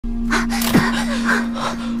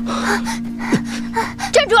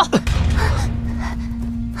住！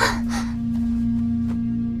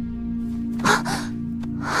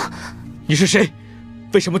你是谁？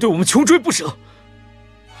为什么对我们穷追不舍？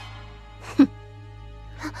哼！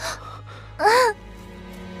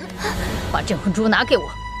把镇魂珠拿给我！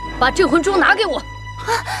把镇魂珠拿给我！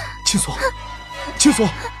青锁，青锁！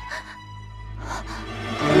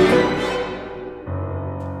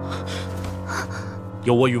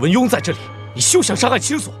有我宇文邕在这里，你休想杀害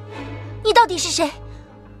青锁！你到底是谁？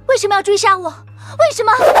为什么要追杀我？为什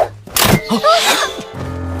么？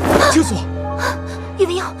青锁！宇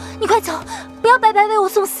文邕，你快走，不要白白为我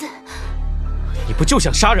送死！你不就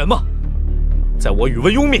想杀人吗？在我宇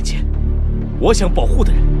文邕面前，我想保护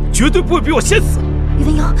的人绝对不会比我先死。宇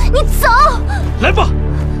文邕，你走！来吧，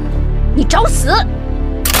你找死！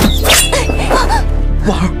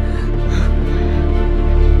婉儿，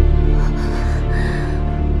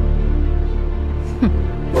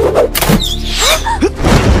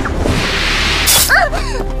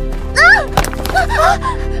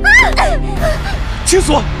青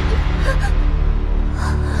锁。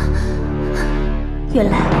原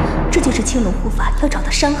来这就是青龙护法要找的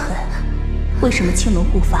伤痕。为什么青龙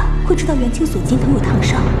护法会知道元青锁肩头有烫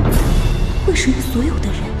伤？为什么所有的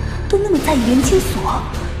人都那么在意元青锁？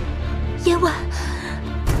叶婉，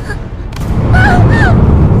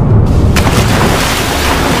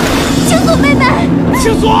青锁妹妹，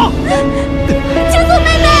青锁，青锁妹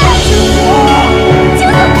妹，青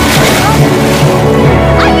锁，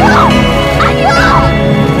阿勇，阿勇，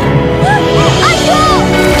阿勇，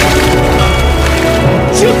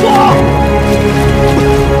青锁，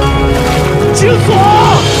青锁，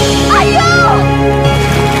阿勇，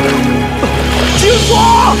青锁，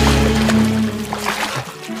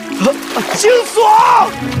青锁，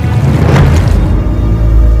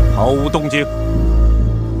毫无动静。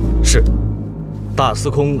是。大司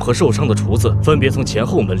空和受伤的厨子分别从前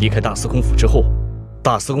后门离开大司空府之后，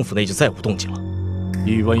大司空府内就再无动静了。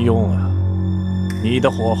宇文邕啊，你的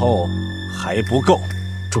火候还不够。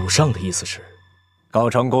主上的意思是，高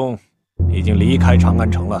长恭已经离开长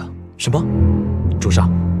安城了。什么？主上，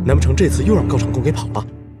难不成这次又让高长恭给跑了？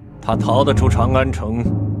他逃得出长安城，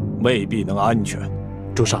未必能安全。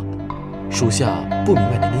主上，属下不明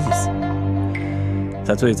白您的意思。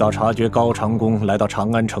在最早察觉高长恭来到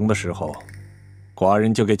长安城的时候，寡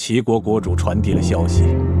人就给齐国国主传递了消息，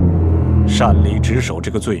擅离职守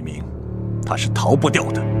这个罪名，他是逃不掉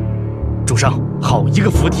的。主上，好一个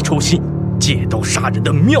釜底抽薪、借刀杀人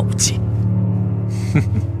的妙计！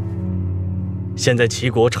现在齐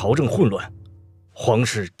国朝政混乱，皇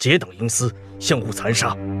室结党营私，相互残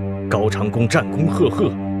杀，高长恭战功赫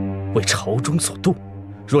赫，为朝中所妒。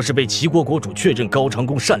若是被齐国国主确认高长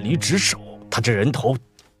恭擅离职守，他这人头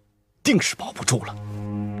定是保不住了。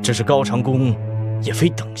只是高长恭也非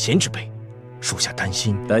等闲之辈，属下担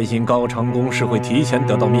心高长恭是会提前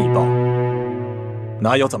得到密报。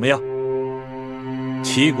那又怎么样？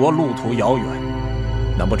齐国路途遥远，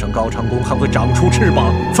难不成高长恭还会长出翅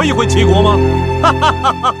膀飞回齐国吗？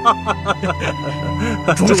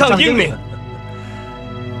主上英明。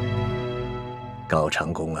高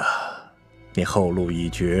长恭啊，你后路已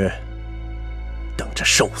绝，等着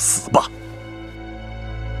受死吧。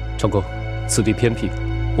长恭，此地偏僻，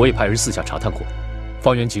我也派人四下查探过，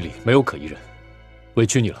方圆几里没有可疑人。委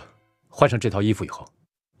屈你了，换上这套衣服以后，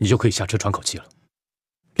你就可以下车喘口气了。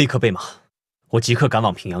立刻备马，我即刻赶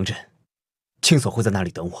往平阳镇，青锁会在那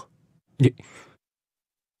里等我。你，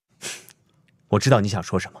我知道你想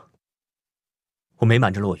说什么。我没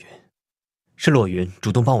瞒着洛云，是洛云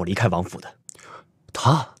主动帮我离开王府的。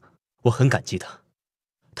我很感激他。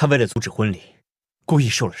他为了阻止婚礼，故意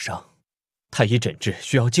受了伤，太医诊治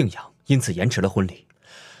需要静养，因此延迟了婚礼。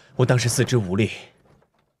我当时四肢无力，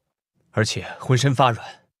而且浑身发软，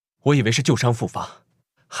我以为是旧伤复发，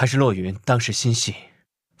还是洛云当时心细，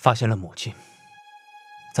发现了母亲，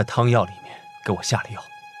在汤药里面给我下了药。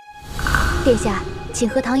殿下，请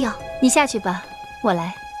喝汤药。你下去吧，我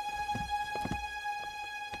来。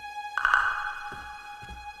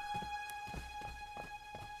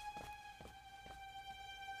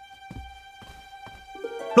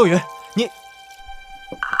洛云，你……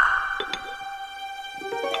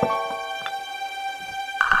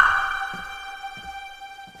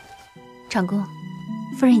长恭，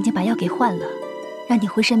夫人已经把药给换了，让你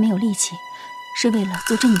浑身没有力气，是为了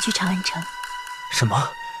阻止你去长安城。什么？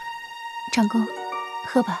长恭，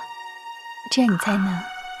喝吧，这样你才能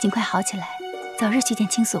尽快好起来，早日去见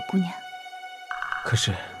青锁姑娘。可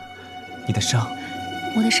是，你的伤……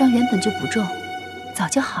我的伤原本就不重，早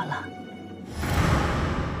就好了。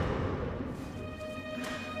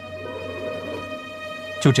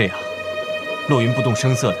就这样，洛云不动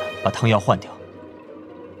声色地把汤药换掉。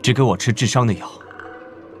只给我吃治伤的药。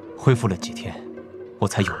恢复了几天，我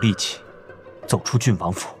才有力气走出郡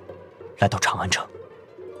王府，来到长安城。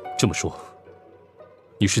这么说，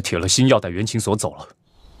你是铁了心要带袁青锁走了？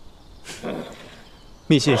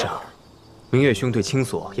密信上，明月兄对青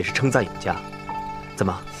锁也是称赞有加。怎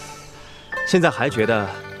么，现在还觉得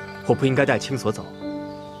我不应该带青锁走？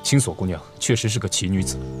青锁姑娘确实是个奇女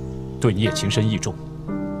子，对你也情深意重，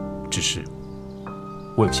只是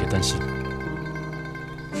我有些担心。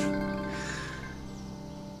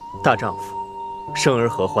大丈夫，生而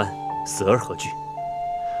何欢，死而何惧？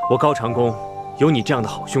我高长恭有你这样的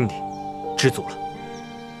好兄弟，知足了。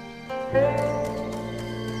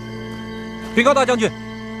禀告大将军，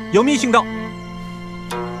有密信到。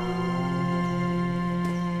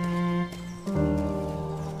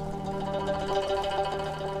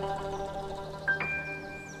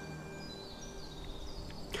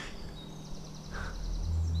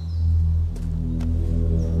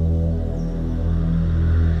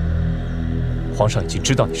皇上已经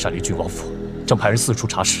知道你擅离郡王府，正派人四处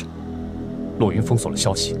查实。洛云封锁了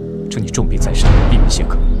消息，称你重病在身，避免陷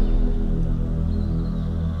客。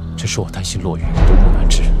只是我担心洛云独木难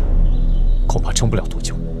支，恐怕撑不了多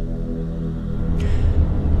久。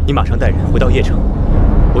你马上带人回到邺城，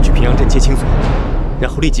我去平阳镇接青锁，然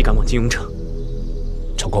后立即赶往金庸城。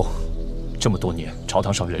长恭，这么多年，朝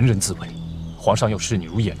堂上人人自危，皇上又视你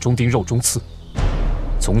如眼中钉、肉中刺，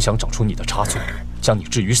总想找出你的差错，将你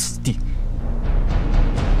置于死地。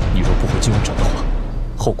你若不回金庸城的话，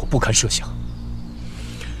后果不堪设想。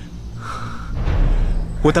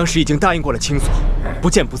我当时已经答应过了青锁，不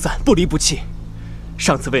见不散，不离不弃。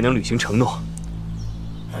上次未能履行承诺，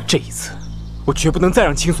这一次我绝不能再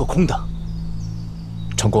让青锁空等。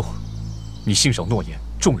长恭，你信守诺言，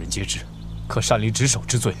众人皆知，可擅离职守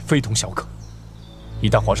之罪非同小可。一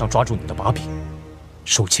旦皇上抓住你的把柄，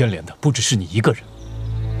受牵连的不只是你一个人，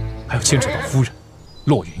还要牵扯到夫人、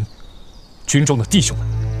洛云、军中的弟兄们。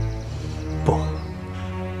不，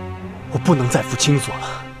我不能再负青锁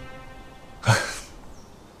了。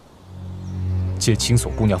接青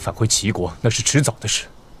锁姑娘返回齐国，那是迟早的事。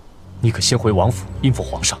你可先回王府应付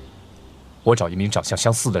皇上。我找一名长相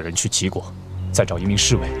相似的人去齐国，再找一名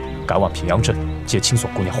侍卫赶往平阳镇接青锁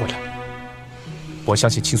姑娘回来。我相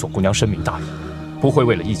信青锁姑娘深明大义，不会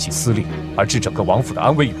为了一己私利而置整个王府的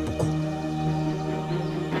安危于不顾。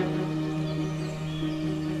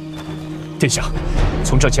殿下，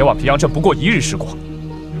从这前往平阳镇不过1日时光，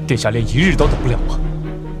殿下连1日都等不了吗？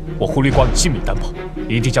我狐狸光有性命担保，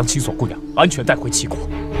一定将青锁姑娘安全带回齐国。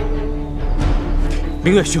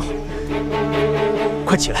明月兄，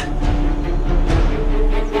快起来！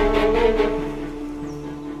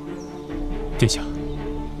殿下，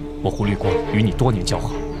我狐狸光与你多年交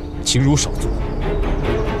好，情如手足。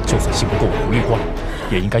就算信不过我狐狸光，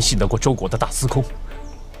也应该信得过周国的大司空，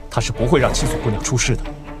他是不会让青锁姑娘出事的。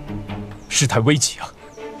事态危急啊！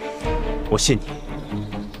我信你，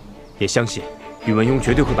也相信宇文邕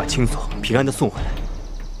绝对会把青锁平安地送回来。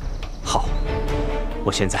好，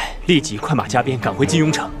我现在立即快马加鞭赶回金庸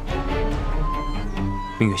城。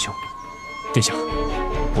明月兄，殿下，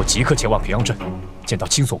我即刻前往平阳镇，见到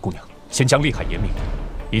青锁姑娘，先将厉害严明，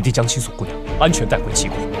一定将青锁姑娘安全带回齐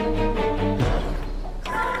国。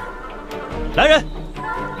来人！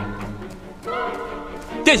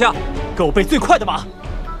殿下，给我备最快的马。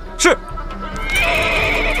是。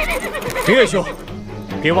明月兄，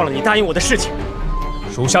别忘了你答应我的事情。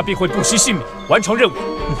属下必会不惜性命完成任务。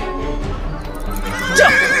驾！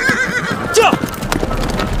驾！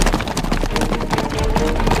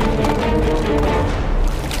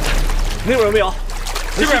那边有没有？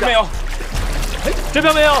这边没有。哎，这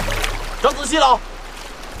边没有。找仔细了，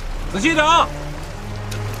仔细点啊！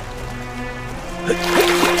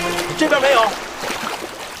这边没有。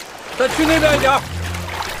再去那边一点。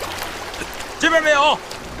这边没有。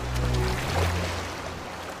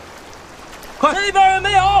快，那边也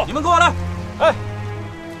没有。你们跟我来。哎，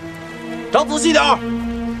找仔细点儿。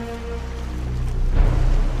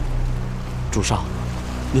主上，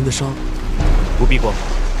您的伤不必过问。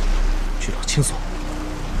去找青锁。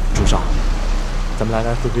主上，咱们来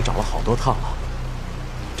来回回找了好多趟了，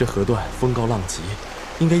这河段风高浪急，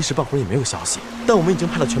应该一时半会儿也没有消息。但我们已经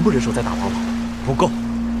派了全部人手在打捞了，不够，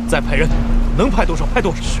再派人，能派多少派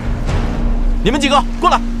多少。是。你们几个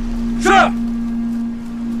过来。是。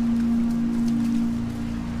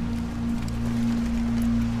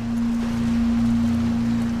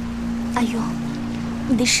阿勇，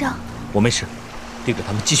你的伤……我没事，得给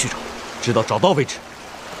他们继续找，直到找到为止。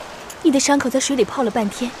你的伤口在水里泡了半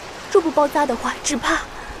天，若不包扎的话，只怕……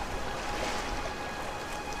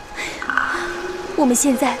我们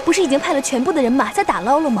现在不是已经派了全部的人马在打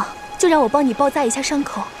捞了吗？就让我帮你包扎一下伤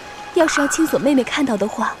口。要是让青锁妹妹看到的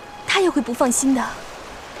话，她也会不放心的。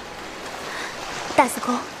大司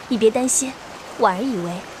空，你别担心，婉儿以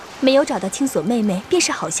为没有找到青锁妹妹便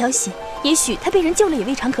是好消息，也许她被人救了也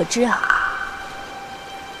未尝可知啊。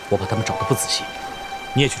我怕他们找得不仔细，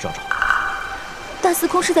你也去找找。大司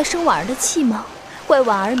空是在生婉儿的气吗？怪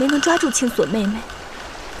婉儿没能抓住青锁妹妹，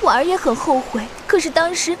婉儿也很后悔。可是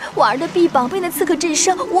当时婉儿的臂膀被那刺客震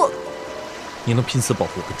伤，你能拼死保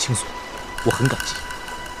护我跟青锁，我很感激。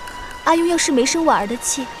阿庸要是没生婉儿的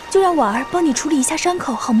气，就让婉儿帮你处理一下伤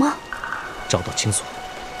口，好吗？找到青锁，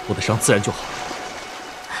我的伤自然就好了。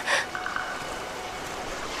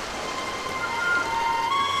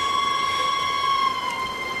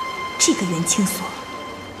这个元青锁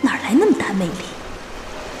哪来那么大魅力？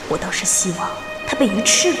我倒是希望它被鱼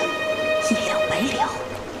吃了，一了百了。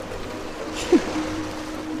哼！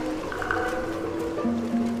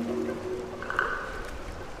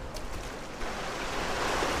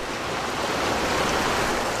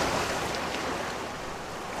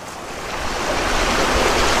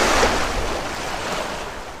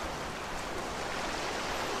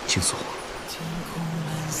青锁，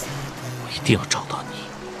我一定要找到你。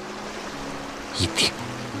一定。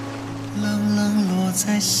冷冷落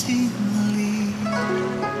在心里，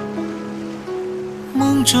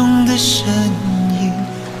梦中的身影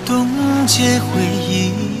冻结回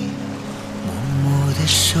忆，默默的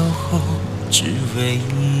守候，只为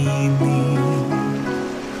你。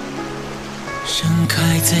盛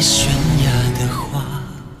开在悬崖的花，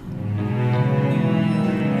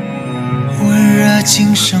温热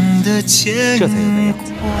今生的牵挂。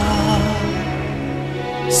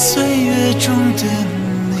岁月中的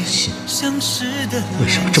你，相识的为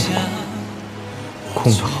什么这么空？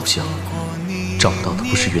空的好像找到的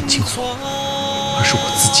不是元青锁，而是我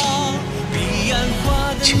自己。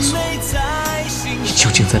青锁，你究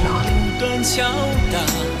竟在哪里？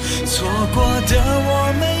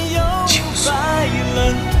青锁，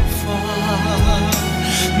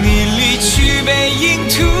你离去背影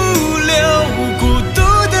徒留孤独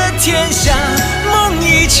的天下，梦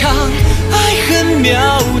一场。爱恨渺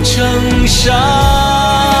成伤，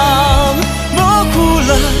模糊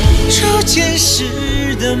了初见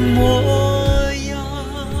时的模样。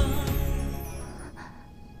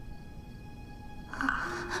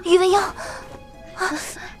宇文英，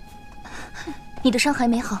你的伤还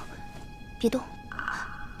没好，别动。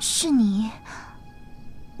是你？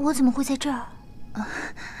我怎么会在这儿？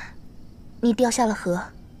你掉下了河，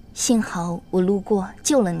幸好我路过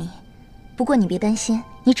救了你。不过你别担心，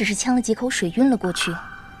你只是呛了几口水晕了过去，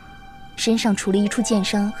身上除了一处剑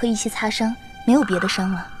伤和一些擦伤，没有别的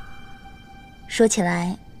伤了。说起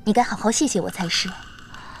来，你该好好谢谢我才是。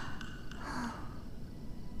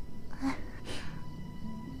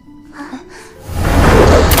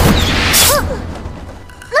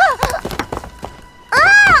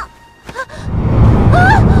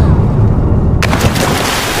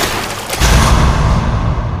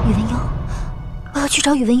宇文幽，我要去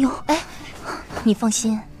找宇文幽。哎。你放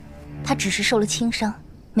心，他只是受了轻伤，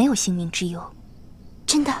没有性命之忧。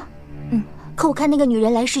真的？嗯。可我看那个女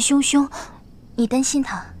人来势汹汹，你担心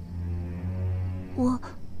她？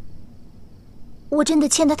我真的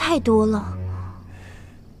欠她太多了。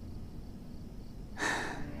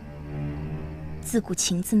自古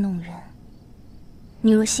情字弄人，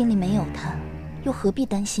你若心里没有她，又何必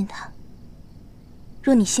担心她？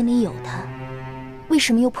若你心里有她，为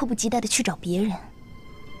什么又迫不及待地去找别人？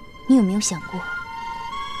你有没有想过，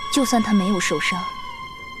就算他没有受伤，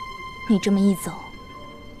你这么一走，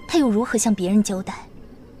他又如何向别人交代？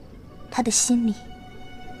他的心里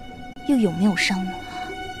又有没有伤呢？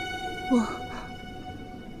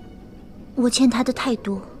我欠他的太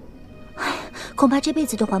多，恐怕这辈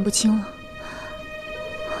子都还不清了。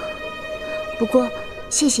不过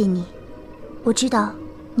谢谢你，我知道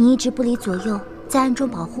你一直不离左右，在暗中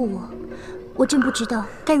保护我，我真不知道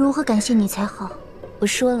该如何感谢你才好。我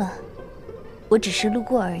说了，我只是路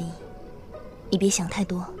过而已，你别想太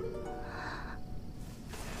多。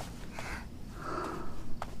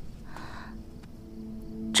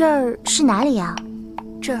这儿是哪里呀？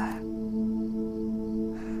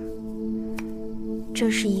这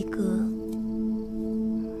是一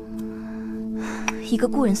个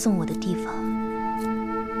故人送我的地方。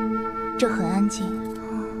这很安静，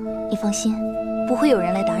你放心，不会有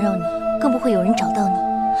人来打扰你，更不会有人找到你。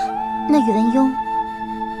那宇文邕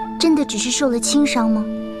真的只是受了轻伤吗？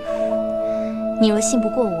你若信不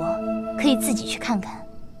过我，可以自己去看看。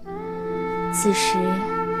此时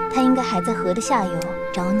他应该还在河的下游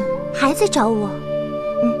找你。还在找我？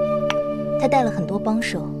他带了很多帮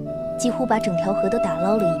手，几乎把整条河都打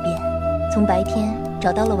捞了一遍。从白天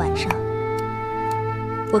找到了晚上。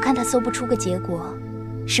我看他搜不出个结果，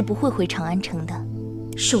是不会回长安城的。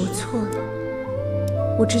是我错了，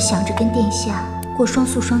我只想着跟殿下过双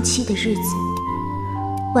宿双栖的日子，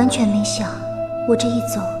完全没想我这一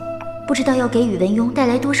走，不知道要给宇文邕带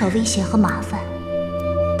来多少危险和麻烦。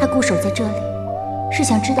他固守在这里，是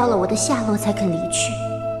想知道了我的下落才肯离去。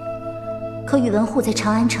可宇文护在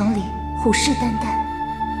长安城里虎视眈眈，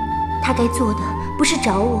他该做的不是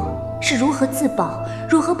找我，是如何自保，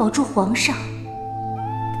如何保住皇上。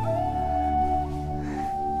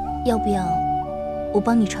要不要我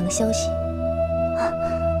帮你传个消息？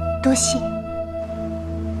多谢。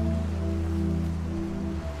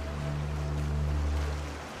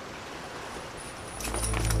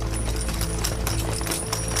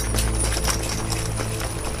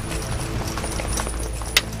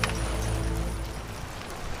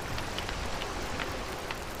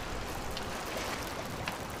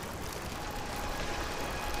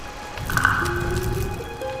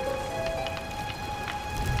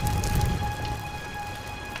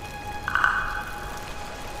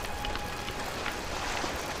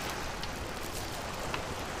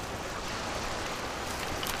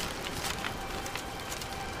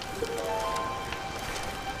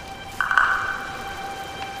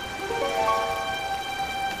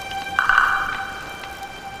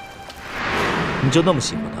你就那么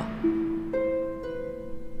喜欢他？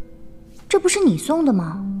这不是你送的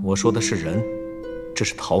吗？我说的是人，这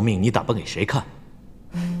是逃命，你打扮给谁看？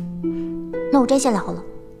那我摘下来好了。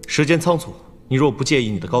时间仓促，你若不介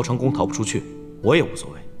意你的高长恭逃不出去，我也无所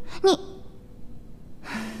谓。你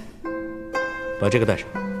把这个戴上。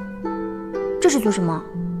这是做什么？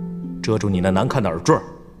遮住你那难看的耳坠。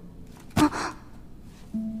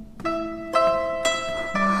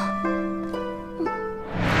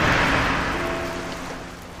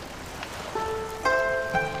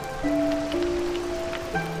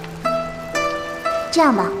这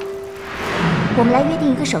样吧，我们来约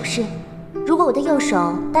定一个手势。如果我的右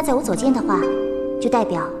手搭在我左肩的话，就代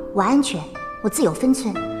表我安全，我自有分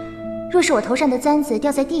寸；若是我头上的簪子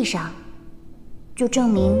掉在地上，就证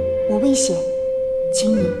明我危险，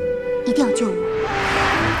请你一定要救我。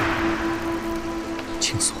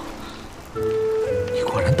青锁，你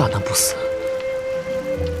果然大难不死。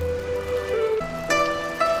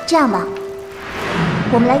这样吧，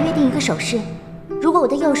我们来约定一个手势。如果我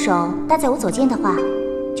的右手搭在我左肩的话，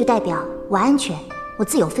就代表我安全，我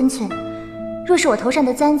自有分寸；若是我头上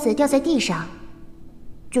的簪子掉在地上，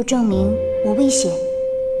就证明我危险，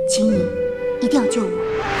请你一定要救我。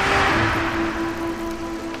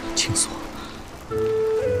青锁，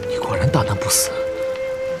你果然大难不死。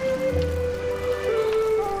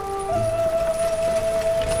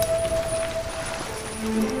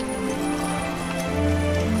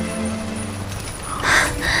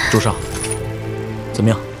朱少，怎么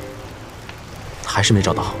样？还是没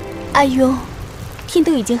找到？阿庸，天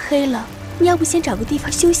都已经黑了，你要不先找个地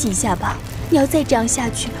方休息一下吧？你要再这样下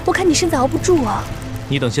去，我看你身子熬不住啊！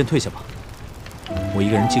你等先退下吧，我一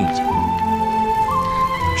个人静一静。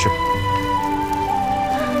是。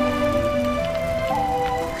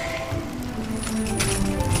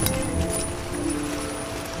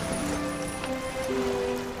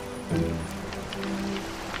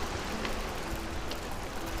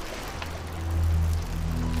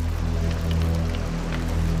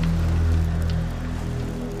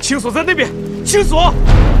青锁在那边，青锁！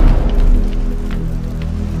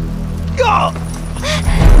呀！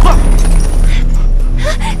快！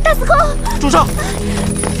大司空！主上！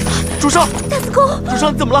主上！大司空！主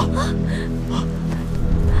上，你怎么了？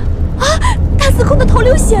大司空的头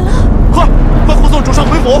流血了！快护送主上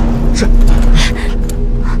回府！是。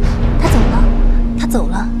他走了，他走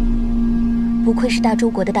了。不愧是大周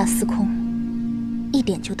国的大司空，一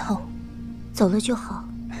点就透。走了就好。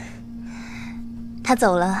他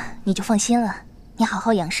走了，你就放心了。你好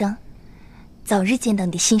好养伤，早日见到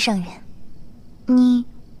你的心上人。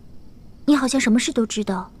你好像什么事都知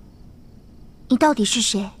道。你到底是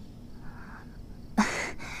谁？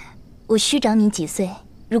我虚长你几岁，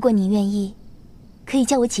如果你愿意，可以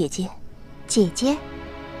叫我姐姐。姐姐？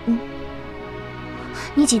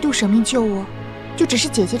你几度舍命救我，就只是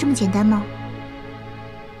姐姐这么简单吗？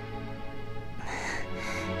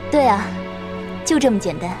对啊，就这么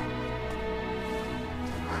简单。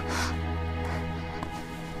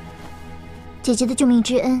姐姐的救命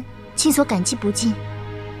之恩，亲所感激不尽。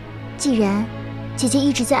既然姐姐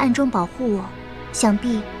一直在暗中保护我，想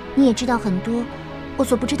必你也知道很多我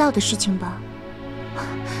所不知道的事情吧？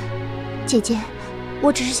姐姐，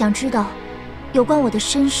我只是想知道有关我的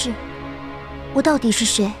身世，我到底是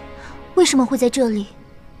谁？为什么会在这里？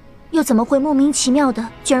又怎么会莫名其妙的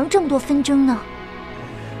卷入这么多纷争呢？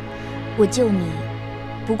我救你，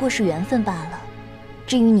不过是缘分罢了。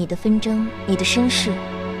至于你的纷争，你的身世，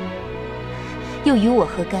又与我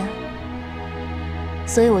何干？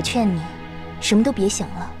所以我劝你，什么都别想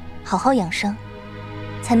了，好好养伤，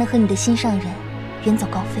才能和你的心上人远走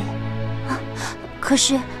高飞。啊！可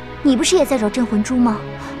是你不是也在找镇魂珠吗？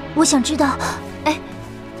我想知道。哎，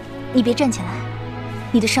你别站起来，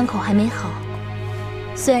你的伤口还没好。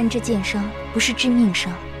虽然这剑伤不是致命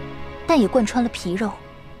伤，但也贯穿了皮肉。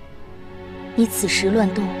你此时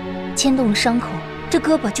乱动，牵动了伤口，这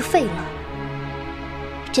胳膊就废了。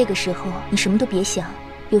这个时候你什么都别想，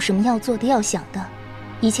有什么要做的要想的，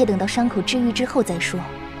一切等到伤口治愈之后再说。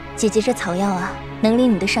姐姐这草药啊，能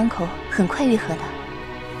令你的伤口很快愈合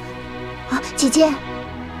的。啊，姐姐，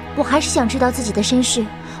我还是想知道自己的身世，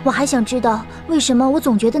我还想知道为什么我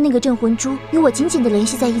总觉得那个镇魂珠与我紧紧地联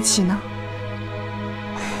系在一起呢？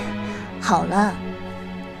好了，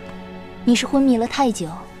你是昏迷了太久，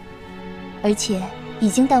而且已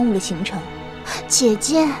经耽误了行程。姐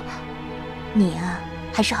姐，你啊，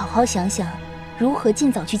还是好好想想如何尽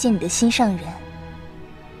早去见你的心上人。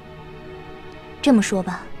这么说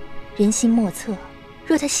吧，人心莫测，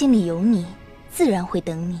若他心里有你，自然会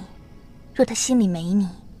等你；若他心里没你，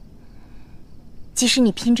即使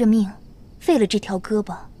你拼着命废了这条胳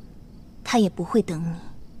膊，他也不会等你。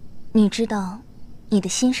你知道你的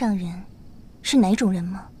心上人是哪种人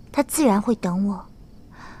吗？他自然会等我。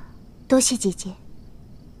多谢姐姐。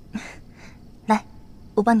来，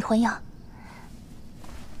我帮你换药。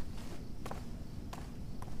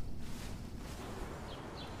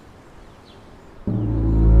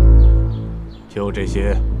就这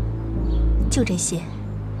些？就这些。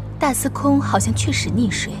大司空好像确实溺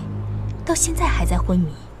水，到现在还在昏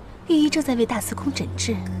迷。御医正在为大司空诊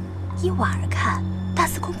治。依婉儿看，大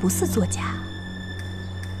司空不似作假。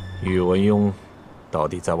宇文邕到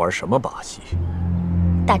底在玩什么把戏？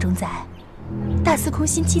大冢仔，大司空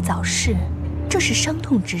心妻早逝，这是伤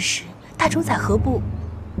痛之时，大冢仔何不……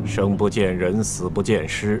生不见人，死不见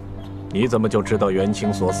尸，你怎么就知道袁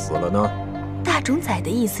清所死了呢？大冢仔的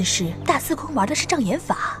意思是，大司空玩的是障眼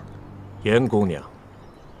法。严姑娘，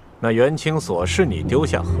那袁清所是你丢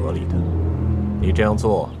下河里的，你这样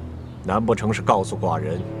做，难不成是告诉寡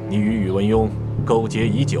人你与宇文邕勾结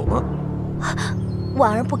已久吗？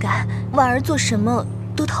婉儿不敢，婉儿做什么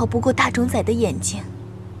都逃不过大冢仔的眼睛。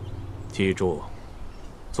记住，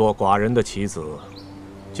做寡人的棋子，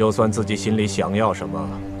就算自己心里想要什么，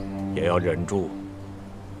也要忍住。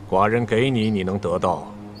寡人给你，你能得到；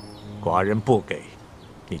寡人不给，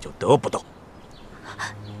你就得不到。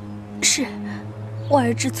是，婉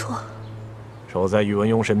儿知错。守在宇文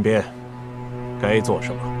邕身边，该做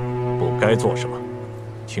什么，不该做什么，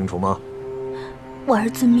清楚吗？婉儿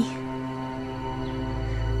遵命。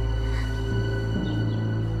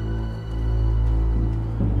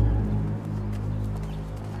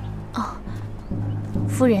哦，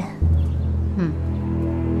夫人。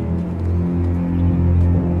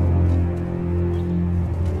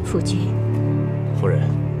夫君。夫人，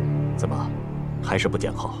怎么还是不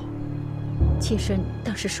见好？妾身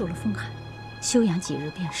当时受了风寒，休养几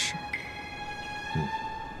日便是。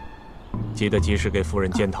记得及时给夫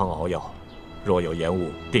人煎汤熬药，若有延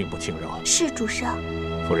误，定不轻饶。是主上。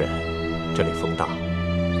夫人，这里风大，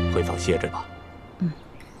回房歇着吧。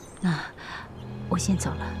那我先走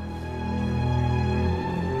了。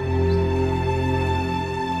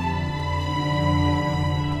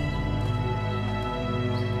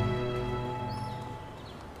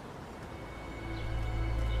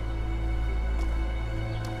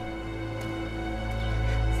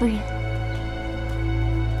夫人，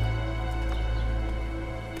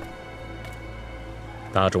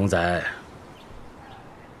大冢仔，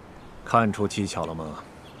看出蹊跷了吗？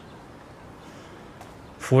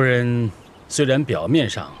夫人虽然表面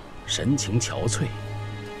上神情憔悴，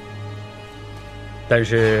但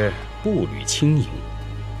是步履轻盈，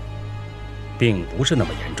并不是那么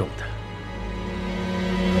严重的。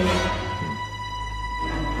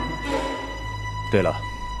对了，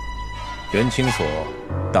袁清所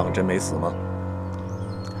当真没死吗？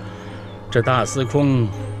这大司空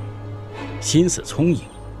心思聪颖，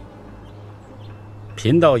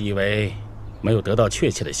贫道以为没有得到确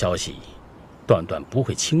切的消息，断断不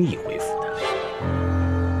会轻易恢复的。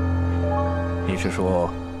你是说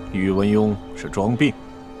宇文邕是装病？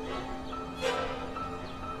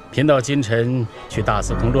贫道今晨去大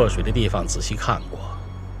司空落水的地方仔细看过，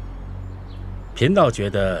贫道觉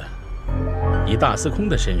得以大司空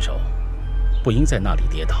的身手，不应在那里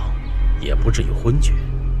跌倒，也不至于昏厥。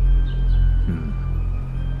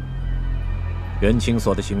袁清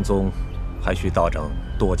所的行踪还需道长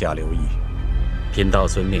多加留意。贫道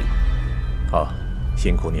遵命。好，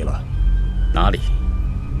辛苦你了。哪里？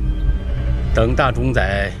等大冢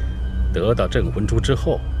仔得到镇魂珠之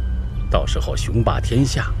后，到时候雄霸天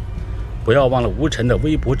下，不要忘了吴尘的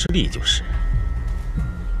微薄之力就是。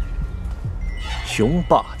雄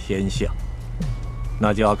霸天下，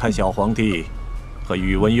那就要看小皇帝和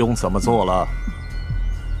宇文邕怎么做了。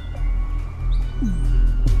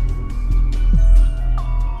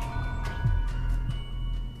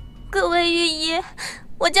各位御医，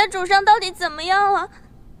我家主上到底怎么样了？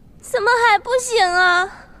怎么还不醒啊？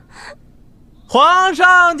皇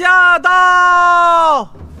上驾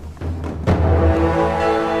到！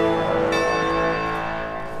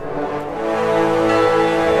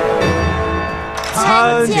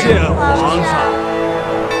参见皇上。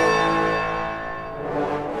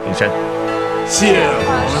平身。谢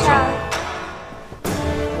皇上。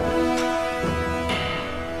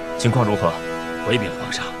情况如何？回禀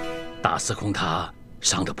皇上，大司空他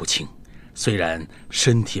伤得不轻，虽然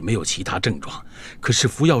身体没有其他症状，可是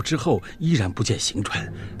服药之后依然不见行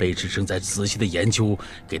喘。卑职正在仔细的研究，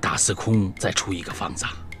给大司空再出一个方子。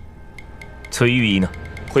崔御医呢？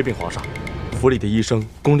回禀皇上，府里的医生、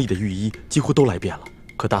宫里的御医几乎都来遍了，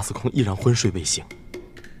可大司空依然昏睡未醒。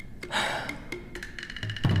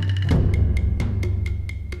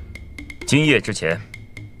今夜之前，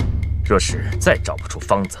若是再找不出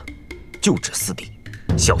方子，就治四弟，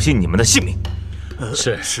小心你们的性命。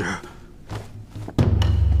是。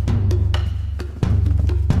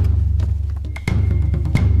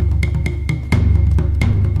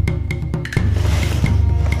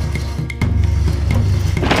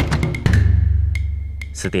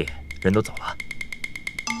四弟，人都走了。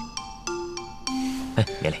哎，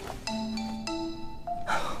免礼。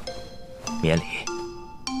免礼。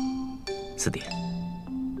四弟，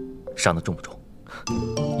伤得重不重？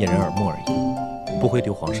掩人耳目而已，不会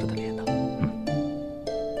丢皇室的脸的。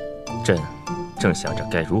朕正想着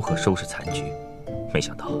该如何收拾残局，没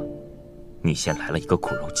想到你先来了一个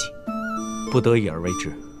苦肉计。不得已而为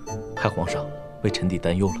之，害皇上为臣弟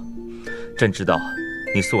担忧了。朕知道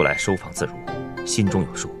你素来收放自如，心中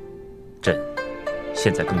有数。朕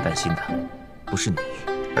现在更担心的不是你，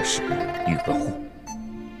而是宇文护。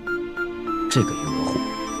这个宇文护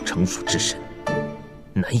城府之深，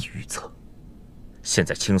难以预测。现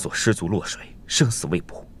在青所失足落水，生死未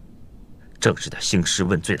卜，正是他兴师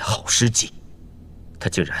问罪的好时机。他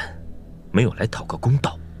竟然没有来讨个公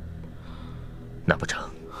道，难不成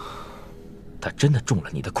他真的中了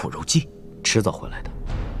你的苦肉计？迟早会来的。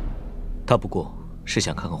他不过是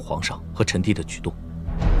想看看皇上和臣弟的举动。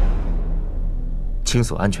青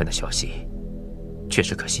所安全的消息，确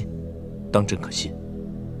实可信。当真可信，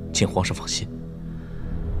请皇上放心。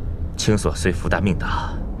青所虽福大命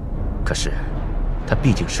大，可是她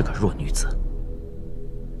毕竟是个弱女子，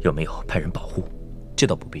有没有派人保护？这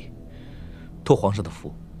倒不必，托皇上的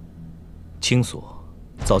福，青所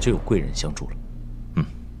早就有贵人相助了。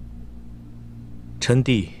臣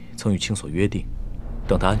弟曾与青所约定，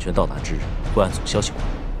等他安全到达之日，会暗送消息过来。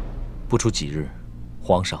不出几日，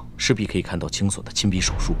皇上势必可以看到青所的亲笔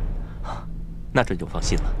手书。那朕就放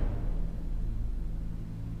心了。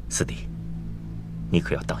四弟，你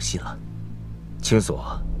可要当心了。青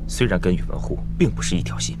所虽然跟宇文护并不是一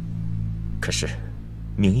条心，可是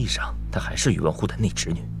名义上她还是宇文护的内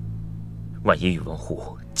侄女。万一宇文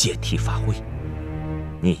护借题发挥，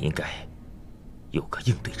你也应该有个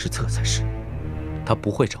应对之策才是。他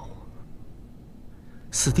不会找我。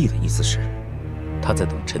四弟的意思是，他在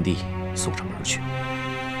等臣弟送上门去。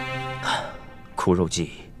苦肉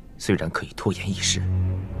计虽然可以拖延一时，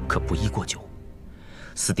可不宜过久。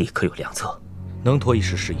四弟可有良策？能拖一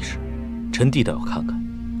时是一时，臣弟倒要看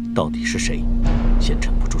看，到底是谁先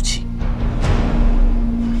沉不住气。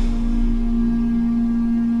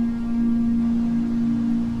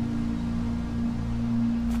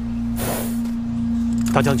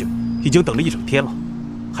大将军，已经等了一整天了，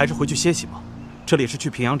还是回去歇息吧。这里是去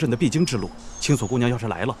平阳镇的必经之路，青锁姑娘要是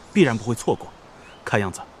来了，必然不会错过。看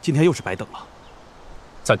样子今天又是白等了。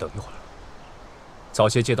再等一会儿，早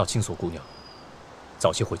些接到青锁姑娘，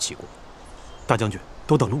早些回齐国。大将军，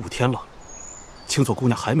都等了5天了，青锁姑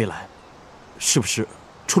娘还没来，是不是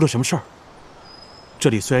出了什么事儿？这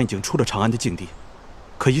里虽然已经出了长安的境地，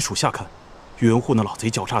可依属下看，宇文护那老贼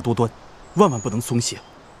狡诈多端，万万不能松懈。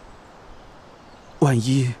万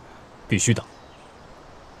一……必须等，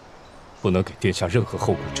不能给殿下任何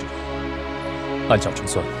后顾之忧。按脚程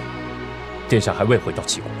算，殿下还未回到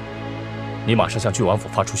齐国，你马上向郡王府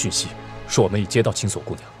发出讯息，说我们已接到青锁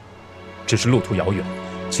姑娘，只是路途遥远，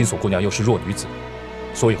青锁姑娘又是弱女子，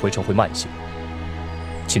所以回程会慢一些，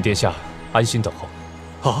请殿下安心等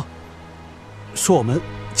候。啊，说我们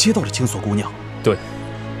接到了青锁姑娘。对，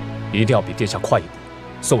一定要比殿下快一步，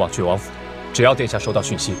送往郡王府。只要殿下收到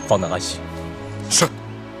讯息，方能安息。是。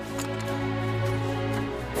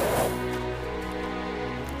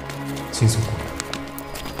青锁姑娘，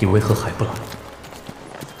你为何还不来？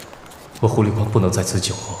我狐狸光不能在此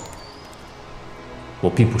久候。我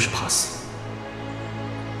并不是怕死，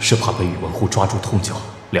是怕被宇文护抓住痛脚，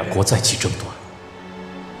两国再起争端。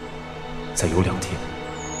再有2天，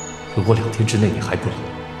如果2天之内你还不来，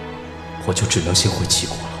我就只能先回齐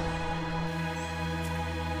国了。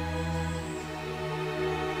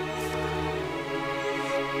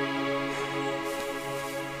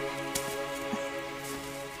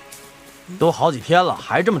都好几天了，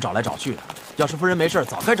还这么找来找去的。要是夫人没事，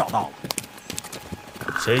早该找到了。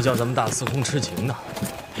谁叫咱们大司空痴情呢？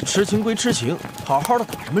痴情归痴情，好好的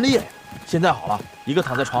打什么猎呀？现在好了，一个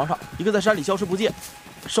躺在床上，一个在山里消失不见，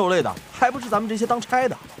受累的还不是咱们这些当差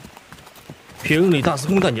的。平日里大司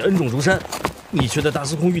空待你恩重如山，你却在大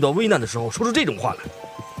司空遇到危难的时候说出这种话来，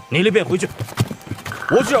你那便回去，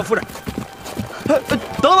我去找夫人。等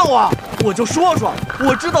等我就说，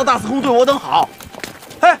我知道大司空对我等好。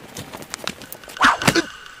哎，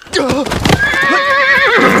等等我，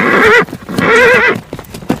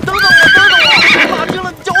打听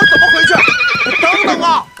了，你叫我怎么回去？等等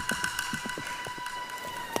啊！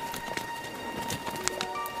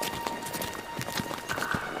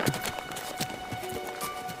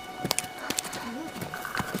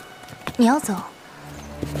你要走？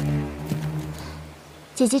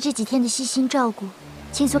姐姐这几天的悉心照顾，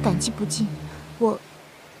青锁感激不尽，我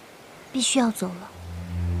必须要走了。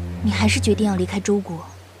你还是决定要离开周国？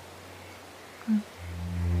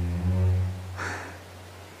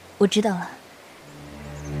我知道了。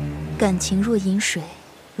感情若饮水，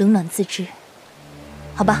冷暖自知。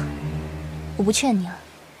好吧，我不劝你了。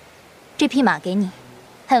这匹马给你，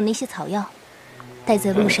还有那些草药，带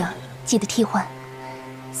在路上记得替换。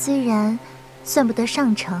虽然算不得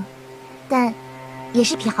上乘，但也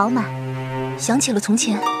是匹好马。想起了从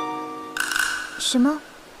前。什么？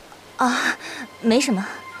啊，没什么。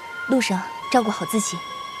路上照顾好自己。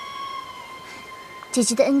姐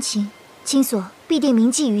姐的恩情，青锁必定铭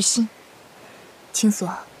记于心。青锁，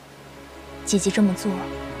姐姐这么做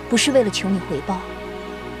不是为了求你回报，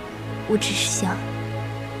我只是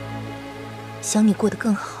想你过得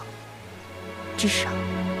更好，至少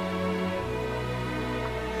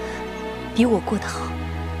比我过得好。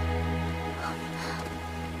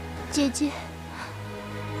姐姐，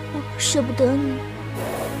我舍不得你。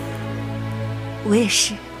我也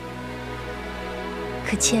是。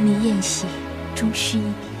可千里宴席，终须一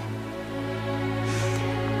别。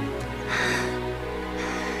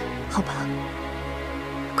好吧，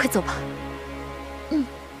快走吧。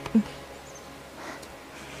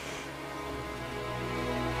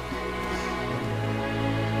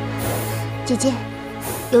姐姐，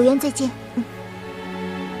有缘再见。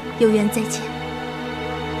有缘再见。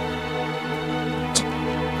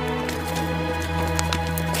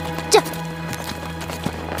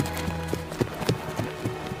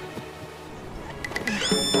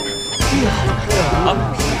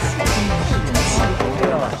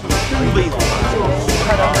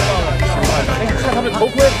看他们头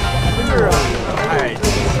盔，是啊，太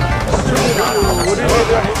我这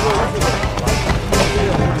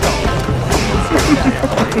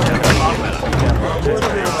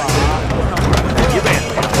一辈子，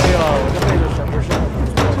哎呦，我这辈子什么事？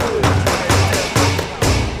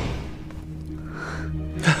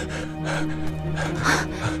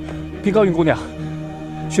禀告云姑娘，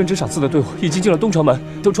宣旨赏赐的队伍已经进了东城门，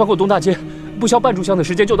都穿过东大街，不消半炷香的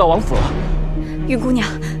时间就到王府了。云姑娘，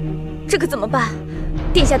这可怎么办？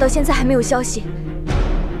殿下到现在还没有消息，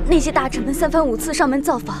那些大臣们3番5次上门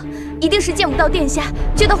造访，一定是见不到殿下，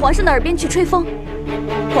就到皇上的耳边去吹风。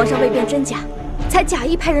皇上未辨真假，才假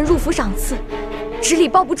意派人入府赏赐，纸里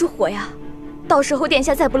包不住火呀。到时候殿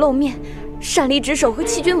下再不露面，擅离职守和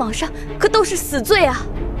欺君罔上可都是死罪啊！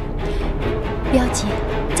不要急，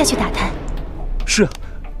再去打探。是。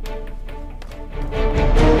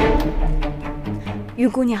云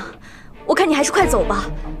姑娘，我看你还是快走吧。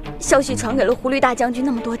消息传给了狐狸大将军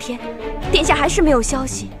那么多天，殿下还是没有消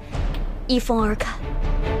息。依风而看，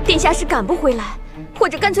殿下是赶不回来，或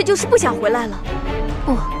者干脆就是不想回来了。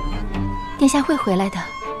不，殿下会回来的，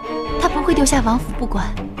他不会丢下王府不管，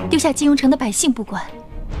丢下金庸城的百姓不管。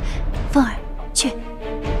风儿，去，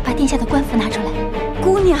把殿下的官服拿出来。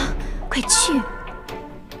姑娘，快去！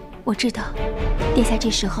我知道，殿下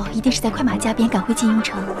这时候一定是在快马加鞭赶回金庸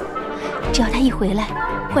城。只要他一回来，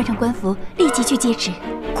换上官服，立即去接旨。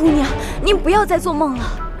姑娘，您不要再做梦了，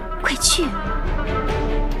快去！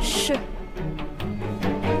是。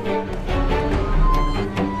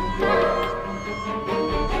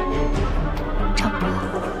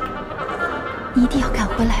你一定要赶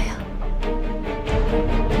回来呀！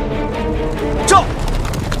照！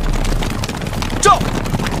照！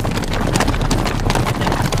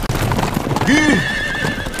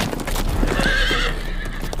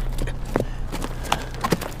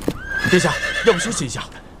殿下，要不休息一下，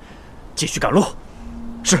继续赶路。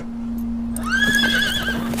是。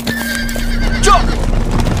这！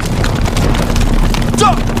这！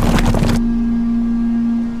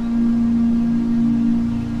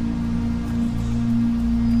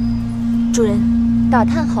主人，打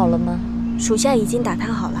探好了吗？属下已经打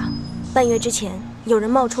探好了。半月之前，有人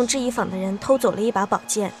冒充制衣坊的人偷走了一把宝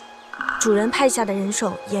剑，主人派下的人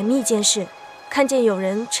手严密监视，看见有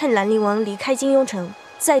人趁兰陵王离开金庸城，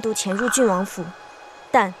再度潜入郡王府，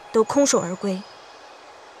但都空手而归。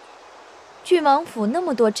郡王府那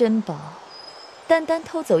么多珍宝，单单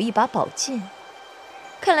偷走一把宝剑，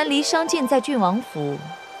看来离商剑在郡王府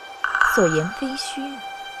所言非虚。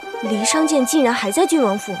离商剑竟然还在郡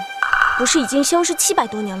王府，不是已经消失700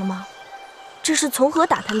多年了吗？这是从何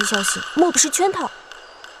打探的消息？莫不是圈套？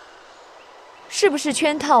是不是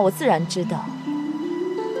圈套，我自然知道。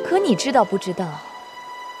可你知道不知道，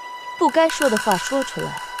不该说的话说出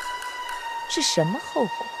来，是什么后果？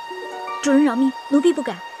主人饶命，奴婢不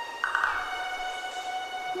敢。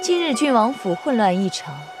今日郡王府混乱异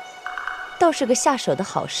常，倒是个下手的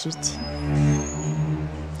好时机。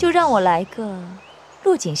就让我来个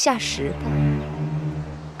落井下石吧。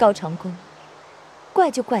高长恭，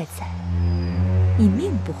怪就怪在你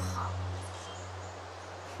命不好。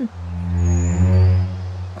哼！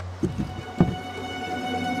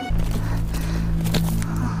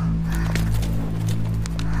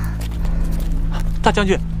大将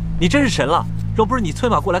军，你真是神了！若不是你催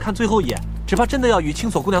马过来看最后一眼，只怕真的要与青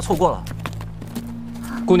锁姑娘错过了。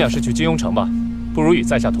姑娘是去金庸城吧？不如与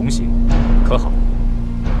在下同行，可好？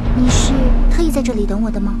你是特意在这里等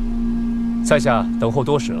我的吗？在下等候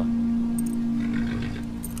多时了。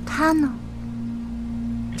他呢？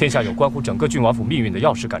天下有关乎整个郡王府命运的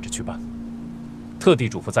要事赶着去办，特地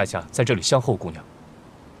嘱咐在下在这里相候姑娘。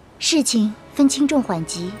事情分轻重缓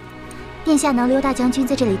急，殿下能留大将军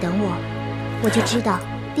在这里等我，我就知道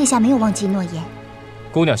殿下没有忘记诺言。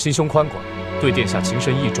姑娘心胸宽广，对殿下情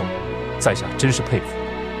深意重，在下真是佩服。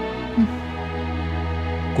嗯。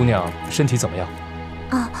姑娘身体怎么样？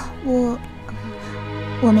啊，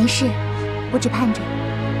我没事，我只盼着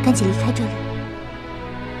赶紧离开这里。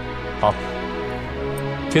好，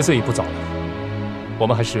天色已不早了，我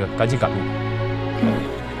们还是赶紧赶路。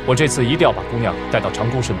我这次一定要把姑娘带到长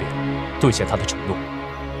恭身边，兑现她的承诺。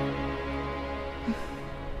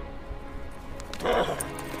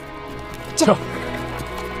这。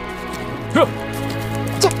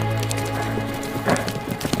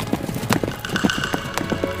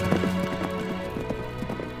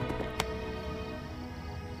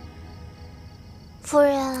夫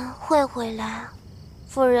人会回来，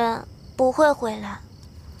夫人不会回来，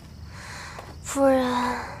夫人……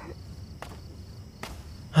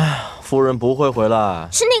哎呀，夫人不会回来，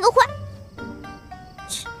是那个坏。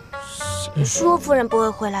说夫人不会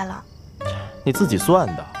回来了，你自己算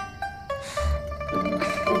的。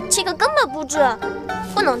这个根本不准，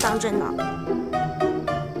不能当真的。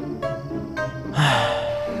唉。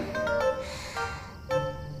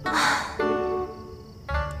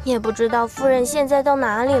也不知道夫人现在到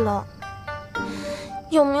哪里了，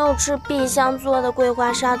有没有吃碧香做的桂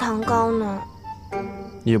花砂糖糕呢？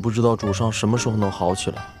也不知道主上什么时候能好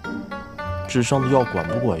起来，纸上的药管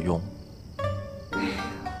不管用？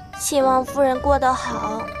希望夫人过得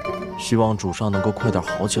好，希望主上能够快点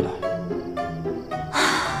好起来。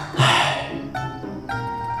唉，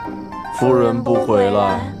夫人不回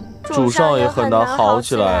来，主上也很难好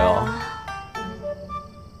起来啊。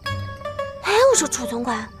哎，我说楚总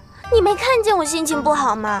管，你没看见我心情不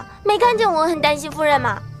好吗？没看见我很担心夫人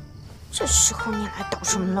吗？这时候你来捣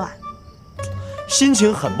什么乱？心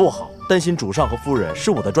情很不好，担心主上和夫人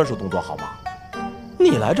是我的专属动作，好吗？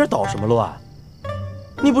你来这捣什么乱？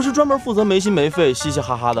你不是专门负责没心没肺、嘻嘻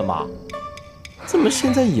哈哈的吗？怎么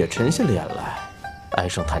现在也沉下脸来，唉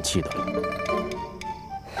声叹气的了？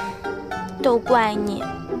都怪你，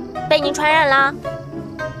被你传染了。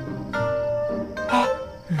哎，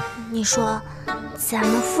你说，咱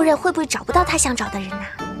们夫人会不会找不到她想找的人呐？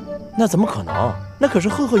那怎么可能？那可是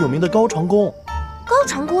赫赫有名的高长恭。高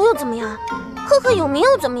长恭又怎么样？赫赫有名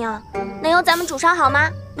又怎么样？能有咱们主上好吗？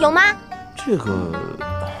有吗？这个，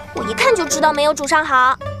我一看就知道没有主上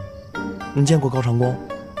好。你见过高长恭？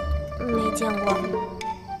没见过。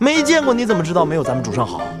没见过，你怎么知道没有咱们主上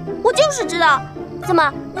好？我就是知道。怎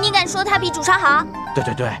么，你敢说他比主上好？对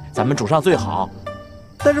对对，咱们主上最好。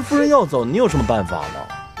但是夫人要走，你有什么办法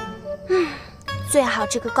呢？最好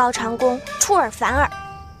这个高长恭出尔反尔。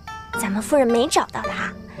咱们夫人没找到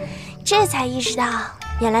他，这才意识到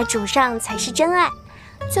原来主上才是真爱。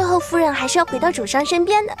最后夫人还是要回到主上身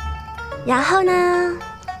边的。然后呢，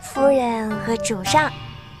夫人和主上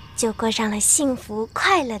就过上了幸福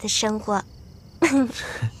快乐的生活。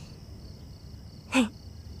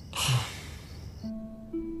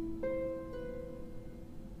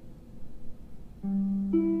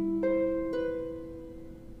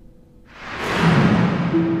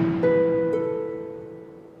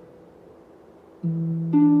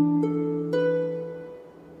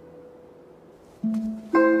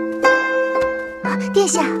殿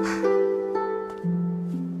下，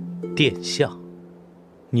殿下，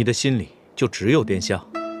你的心里就只有殿下？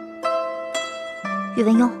宇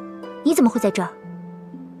文邕，你怎么会在这儿？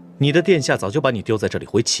你的殿下早就把你丢在这里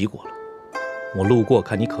回齐国了，我路过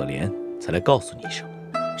看你可怜，才来告诉你一声。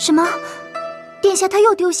什么？殿下他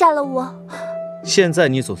又丢下了我？现在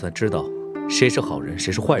你总算知道谁是好人，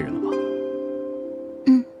谁是坏人了吧？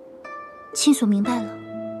嗯，青锁明白了。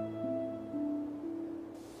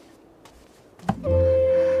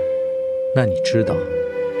那你知道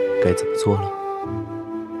该怎么做了？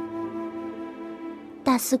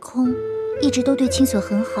大司空一直都对青锁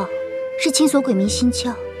很好，是青锁鬼迷心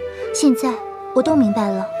窍。现在我都明白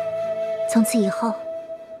了，从此以后，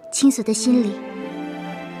青锁的心里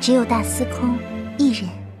只有大司空一人。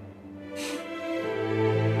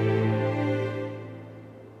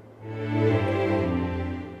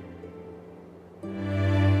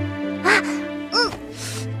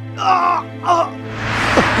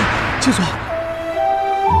青锁，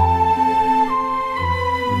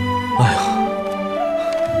哎呀，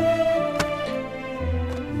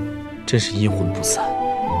真是阴魂不散，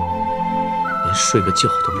连睡个觉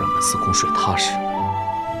都不让本司空睡踏实。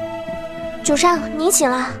主上，您醒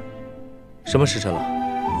了。什么时辰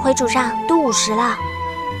了？回主上，都午时了。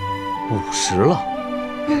午时了。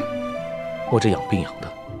嗯，我这养病养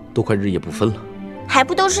的都快日夜不分了。还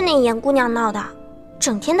不都是那严姑娘闹的，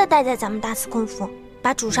整天的待在咱们大司空府。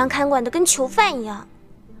把主上看管的跟囚犯一样，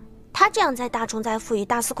他这样在大冢宰府与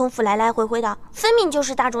大司空府来来回回的，分明就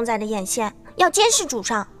是大冢宰的眼线，要监视主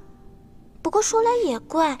上。不过说来也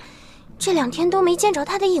怪，这2天都没见着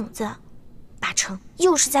他的影子，八成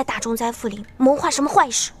又是在大冢宰府里谋划什么坏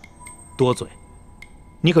事。多嘴，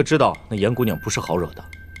你可知道那严姑娘不是好惹的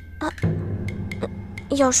啊？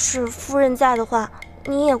要是夫人在的话，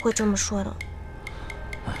你也会这么说的。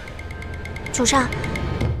主上，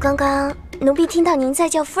刚刚奴婢听到您在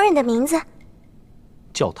叫夫人的名字。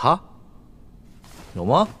叫她？有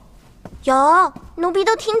吗？有，奴婢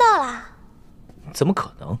都听到了。怎么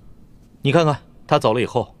可能？你看看，她走了以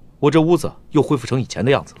后，我这屋子又恢复成以前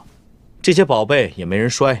的样子了。这些宝贝也没人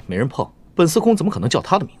摔，没人碰，本司空怎么可能叫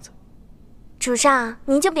她的名字？主上，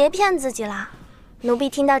您就别骗自己了。奴婢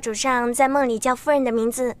听到主上在梦里叫夫人的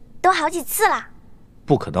名字都好几次了。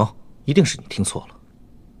不可能，一定是你听错了。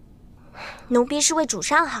奴婢是为主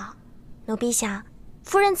上好。奴婢想，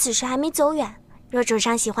夫人此时还没走远，若主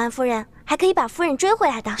上喜欢夫人，还可以把夫人追回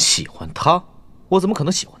来的。喜欢她？我怎么可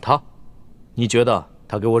能喜欢她？你觉得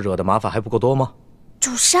她给我惹的麻烦还不够多吗？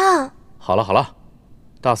主上，好了好了，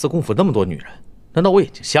大司空府那么多女人，难道我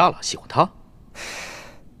眼睛瞎了？喜欢她？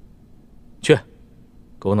去，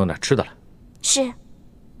给我弄点吃的来。是。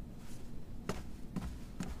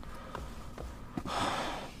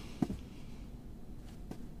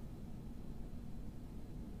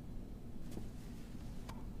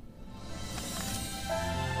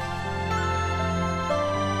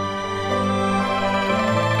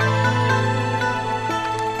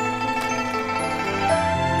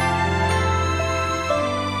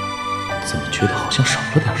怎么觉得好像少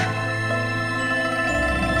了点什么？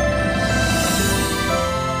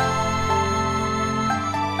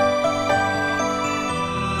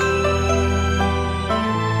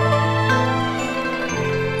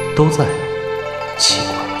都在，奇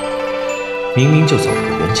怪，明明就走了个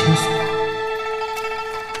元清锁。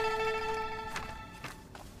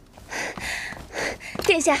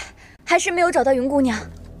殿下，还是没有找到云姑娘。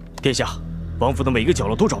殿下，王府的每一个角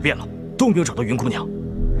落都找遍了，都没有找到云姑娘。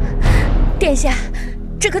殿下，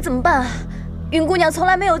这可怎么办啊？云姑娘从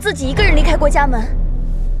来没有自己一个人离开过家门。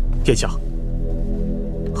殿下，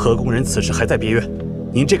何宫人此时还在别院，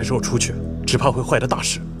您这个时候出去，只怕会坏了大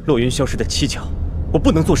事。洛云消失的蹊跷，我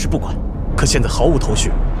不能坐视不管。可现在毫无头绪，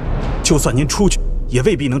就算您出去，也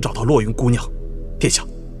未必能找到洛云姑娘。殿下，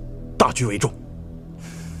大局为重。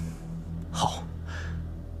好，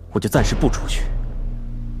我就暂时不出去。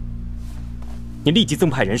你立即增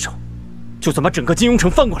派人手，就算把整个金庸城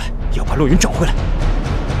翻过来，也要把洛云找回来。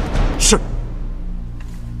是。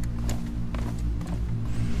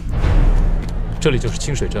这里就是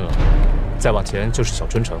清水镇了，再往前就是小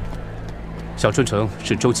春城。小春城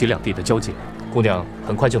是周齐两地的交界，姑娘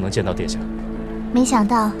很快就能见到殿下。没想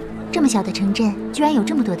到这么小的城镇居然有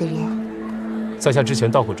这么多的人。在下之前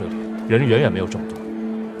到过这里，人远远没有这么多，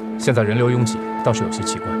现在人流拥挤，倒是有些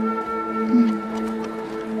奇怪。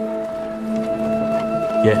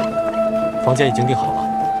爷，房间已经订好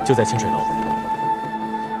了，就在清水楼。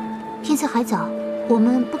天色还早，我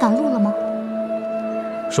们不赶路了吗？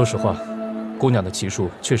说实话，姑娘的骑术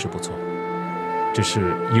确实不错，只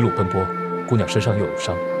是一路奔波，姑娘身上又有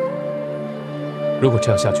伤。如果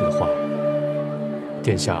这样下去的话，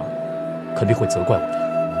殿下肯定会责怪我的。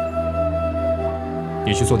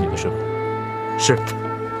你去做你的事吧。是。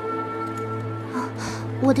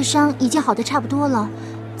我的伤已经好的差不多了，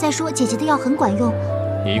再说姐姐的药很管用。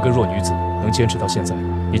你一个弱女子能坚持到现在，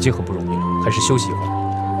已经很不容易了，还是休息一会儿。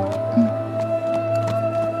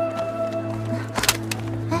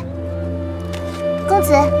公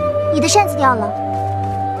子，你的扇子掉了。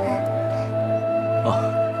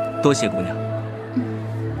哦，多谢姑娘。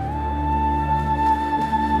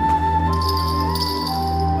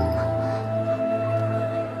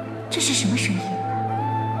这是什么声音？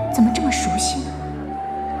怎么这么熟悉呢？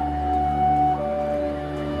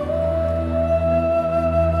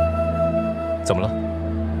怎么了？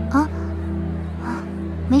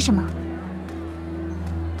没什么。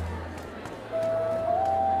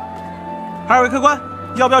二位客官，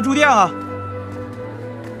要不要住店啊？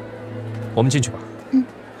我们进去吧。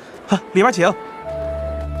里边请。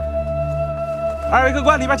二位客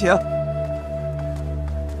官，里边请。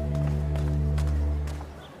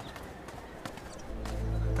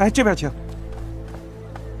哎，这边请。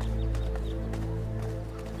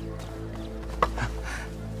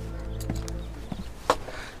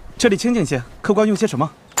这里清静些，客官用些什么？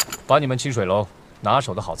把你们清水楼拿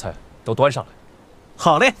手的好菜都端上来。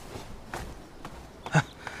好嘞。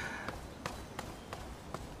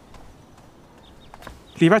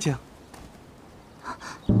里边请。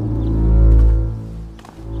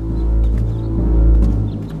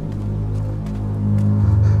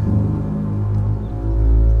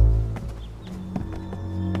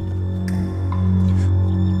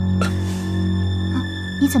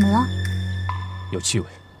你怎么了？有气味。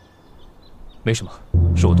没什么，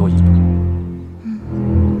是我多疑。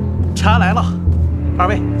茶来了，二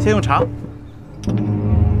位先用茶。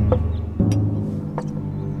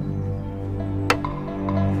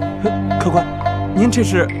客官，您这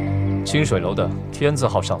是？清水楼的天字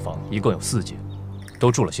号上房一共有4间，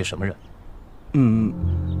都住了些什么人？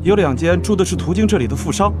有2间住的是途经这里的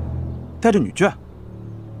富商，带着女眷，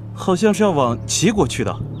好像是要往齐国去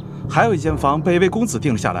的。还有1间房被一位公子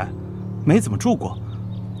定了下来，没怎么住过，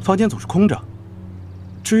房间总是空着。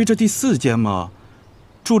至于这第4间嘛，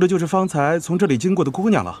住的就是方才从这里经过的姑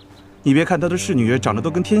娘了。你别看她的侍女长得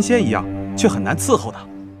都跟天仙一样，却很难伺候的。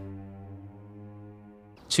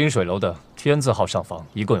清水楼的天字号上房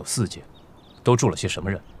一共有4间，都住了些什么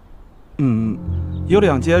人？有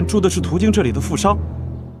2间住的是途经这里的富商，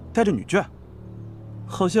带着女眷，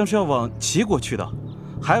好像是要往齐国去的。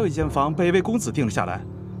还有1间房被一位公子定了下来，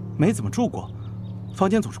没怎么住过，房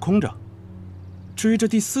间总是空着。至于这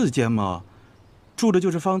第4间嘛，住的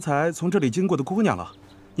就是方才从这里经过的姑娘了。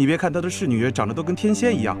你别看她的侍女长得都跟天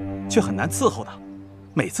仙一样，却很难伺候的。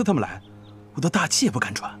每次他们来，我的大气也不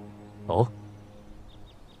敢喘。哦，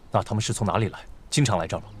那他们是从哪里来？经常来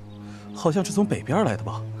这儿吗？好像是从北边来的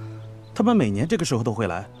吧。他们每年这个时候都会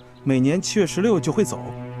来，每年7月16就会走，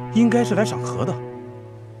应该是来赏荷的。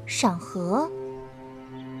赏荷？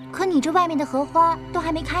可你这外面的荷花都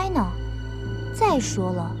还没开呢。再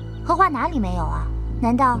说了，荷花哪里没有啊？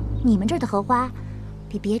难道你们这儿的荷花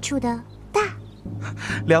比别处的大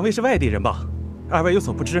？2位是外地人吧？2位有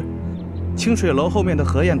所不知，清水楼后面的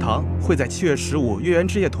荷艳堂会在7月15月圆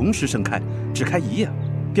之夜同时盛开，只开1夜，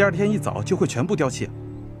第2天一早就会全部凋谢。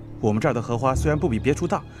我们这儿的荷花虽然不比别处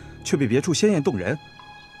大，却比别处鲜艳动人，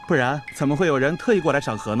不然怎么会有人特意过来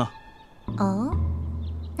赏荷呢？哦，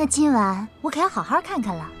那今晚我可要好好看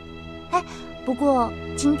看了。哎，不过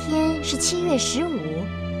今天是7月15，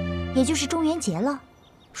也就是中元节了。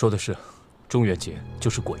说的是，中元节就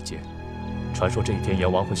是鬼节。传说这一天，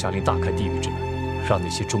阎王会下令大开地狱之门，让那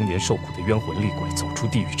些终年受苦的冤魂厉鬼走出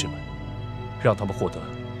地狱之门，让他们获得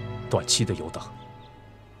短期的游荡，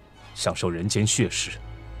享受人间血食，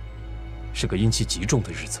是个阴气极重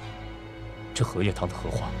的日子。这荷叶塘的荷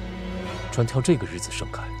花，专挑这个日子盛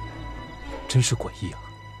开，真是诡异啊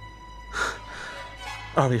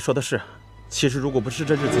！2位说的是，其实如果不是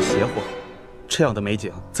这日子邪乎，这样的美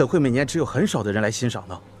景怎会每年只有很少的人来欣赏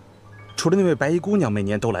呢？除了那位白衣姑娘每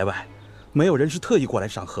年都来外，没有人是特意过来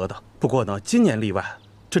赏荷的。不过呢，今年例外，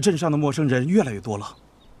这镇上的陌生人越来越多了。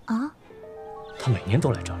啊？他每年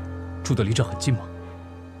都来这儿，住得离这很近吗？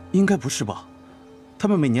应该不是吧？他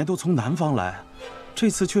们每年都从南方来，这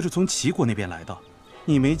次却是从齐国那边来的。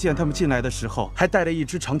你没见他们进来的时候还带了一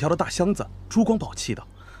只长条的大箱子，珠光宝气的，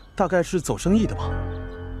大概是走生意的吧？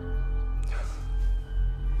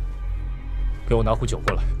给我拿壶酒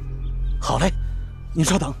过来。好嘞，您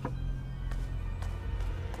稍等。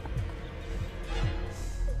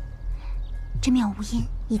这妙无音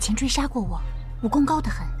以前追杀过我，武功高得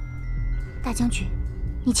很。大将军，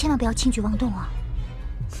你千万不要轻举妄动啊！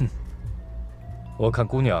哼，我看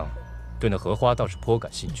姑娘对那荷花倒是颇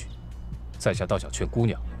感兴趣，在下倒想劝姑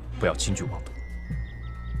娘不要轻举妄动。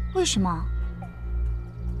为什么？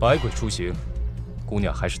百鬼出行，姑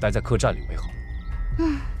娘还是待在客栈里为好。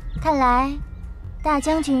看来大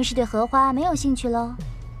将军是对荷花没有兴趣喽。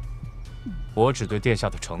我只对殿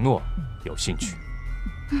下的承诺有兴趣。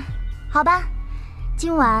好吧，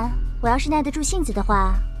今晚我要是耐得住性子的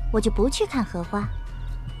话，我就不去看荷花。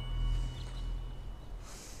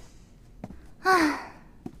啊，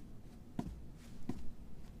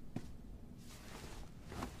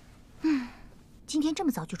今天这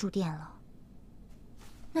么早就住店了，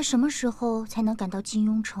那什么时候才能赶到金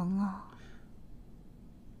庸城啊？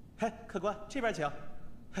嘿，客官这边请。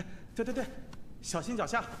嘿，对，小心脚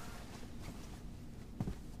下。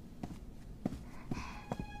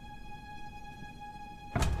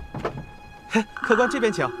嘿，客官这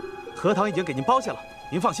边请，荷塘已经给您包下了，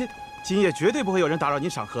您放心，今夜绝对不会有人打扰您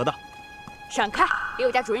赏荷的。闪开，离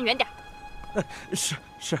我家主人远点。是。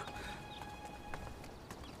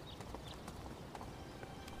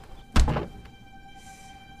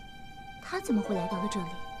他怎么会来到了这里？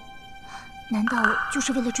难道就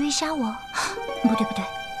是为了追杀我？不对，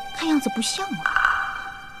看样子不像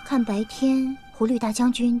啊。看白天狐狸大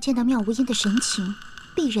将军见到妙无音的神情，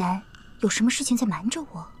必然有什么事情在瞒着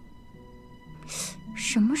我。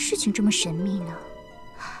什么事情这么神秘呢？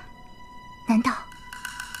难道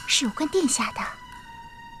是有关殿下的？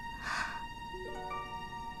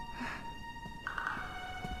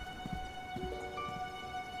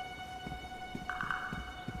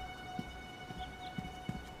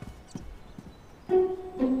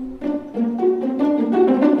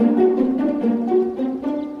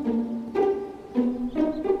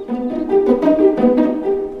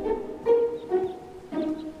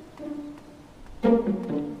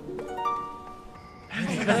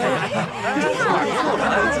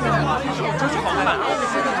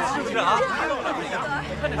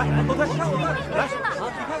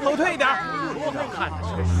后退一点。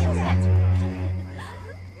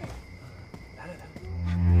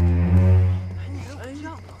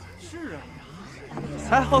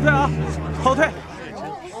哎，后退啊，后退！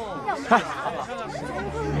哎，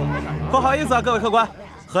不好意思啊，各位客官，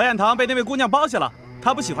荷宴堂被那位姑娘包下了，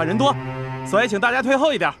她不喜欢人多，所以请大家退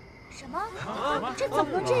后一点。什么？这怎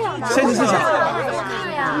么能这样呢？谢谢。怎么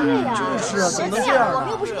看呀？对呀，就是啊，怎么能这样？我们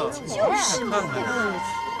又不是年轻人。就是嘛。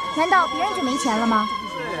难道别人就没钱了吗？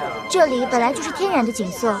这里本来就是天然的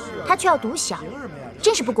景色，他却要独享，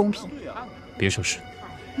真是不公平。别生事。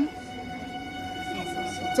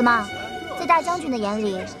怎么，在大将军的眼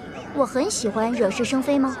里，我很喜欢惹是生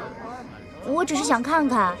非吗？我只是想看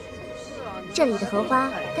看，这里的荷花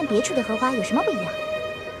跟别处的荷花有什么不一样。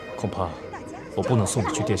恐怕我不能送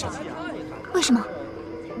你去殿下府。为什么？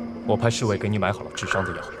我派侍卫给你买好了治伤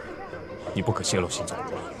的药，你不可泄露行踪，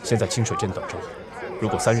先在清水镇等着我。如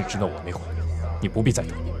果3日之内我没回，你不必再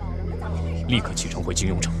等，立刻启程回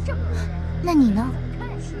金庸城。那你呢？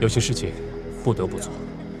有些事情不得不做，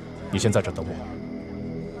你先在这等我。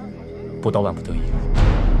不到万不得已，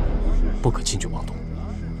不可轻举妄动。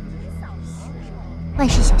万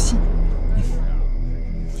事小心。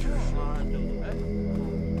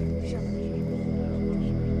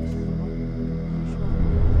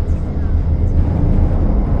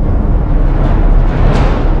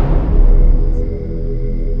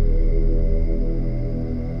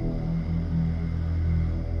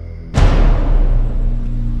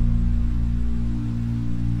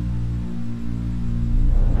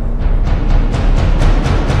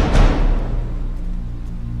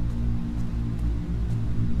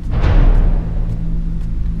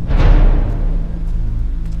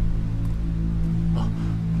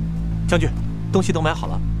将军，东西都买好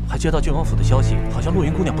了，还接到郡王府的消息，好像洛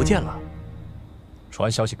云姑娘不见了。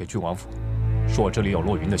传消息给郡王府，说我这里有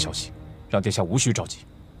洛云的消息，让殿下无需着急。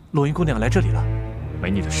洛云姑娘来这里了，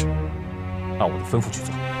没你的事，按我的吩咐去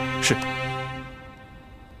做。是。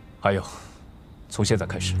还有，从现在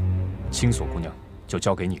开始，青锁姑娘就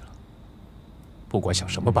交给你了。不管想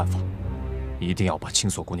什么办法，一定要把青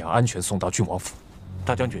锁姑娘安全送到郡王府。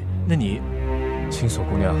大将军，那你青锁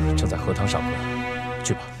姑娘正在荷塘赏荷，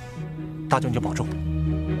去吧。大舅你就保重。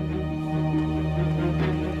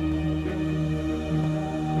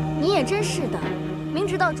你也真是的，明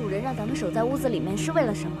知道主人让咱们守在屋子里面是为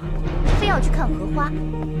了什么，非要去看荷花。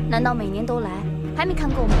难道每年都来，还没看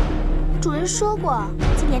够吗？主人说过，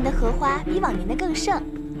今年的荷花比往年的更盛，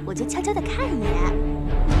我就悄悄地看一眼。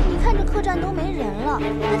你看这客栈都没人了，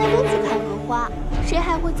大家都去看荷花，谁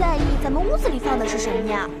还会在意咱们屋子里放的是什么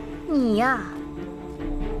呀？你呀。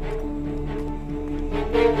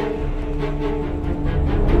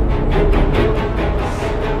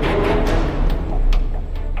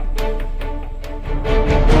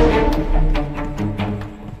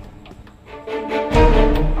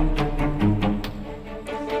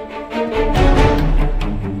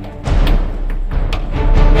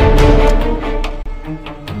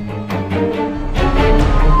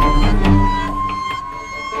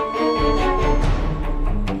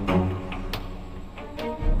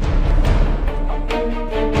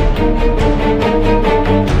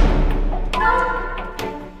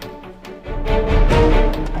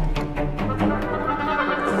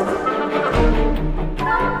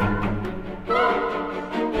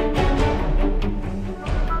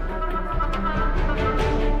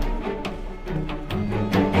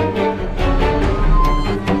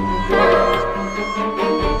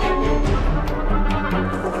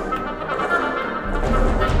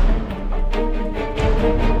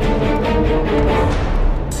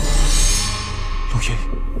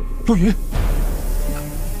陆云，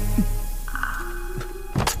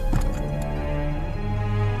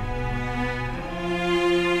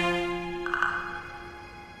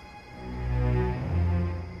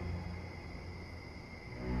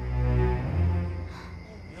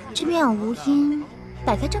这妙无音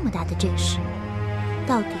摆开这么大的阵势，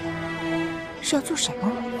到底是要做什么？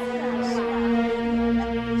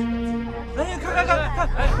哎，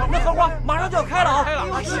看，那荷花马上就要开了啊！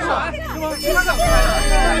是吗？马上开了，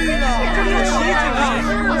这里有奇景啊！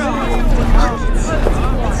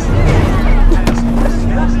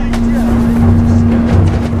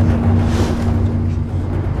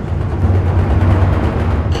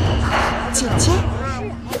姐姐，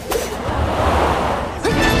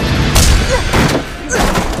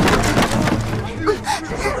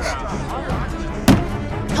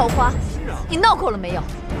桃花，你闹够了没有？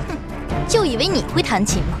就以为你会弹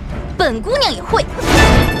琴吗？本姑娘也会。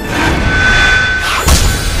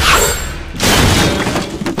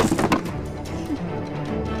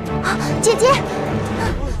姐姐，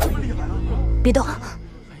别动，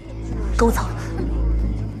跟我走。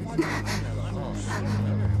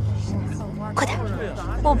快点！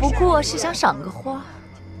我不过是想赏个花。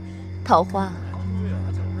桃花，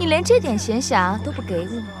你连这点闲暇都不给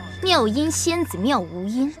我？妙音仙子妙无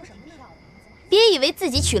音。别以为自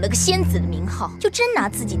己取了个仙子的名号，就真拿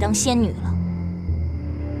自己当仙女了。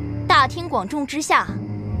大庭广众之下，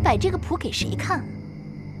摆这个谱给谁看？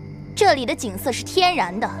这里的景色是天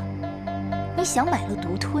然的，你想买了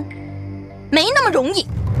独吞，没那么容易。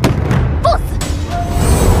放肆！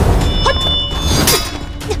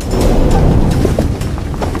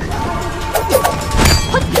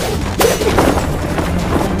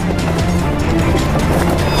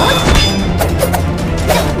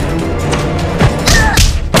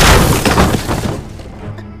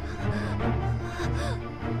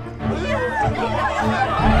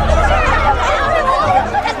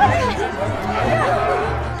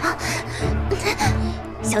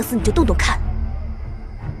想死你就动动看。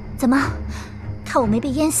怎么，看我没被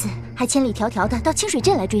淹死，还千里迢迢的到清水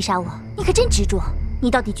镇来追杀我？你可真执着！你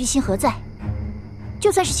到底居心何在？就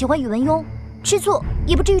算是喜欢宇文邕，吃醋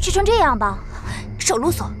也不至于吃成这样吧？少啰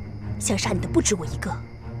嗦！想杀你的不止我一个，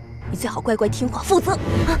你最好乖乖听话，否则……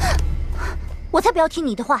我才不要听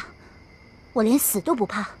你的话！我连死都不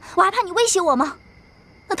怕，我还怕你威胁我吗？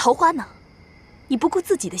那桃花呢？你不顾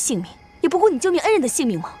自己的性命，也不顾你救命恩人的性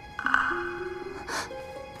命吗？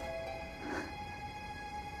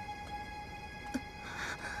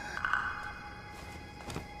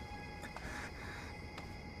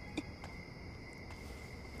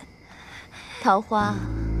桃花，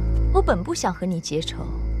我本不想和你结仇，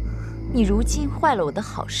你如今坏了我的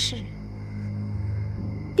好事，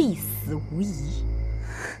必死无疑。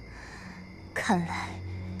看来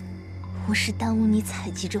我是耽误你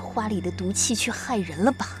采集这花里的毒气去害人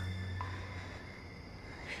了吧？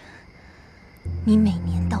你每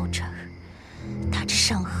年到这儿，打着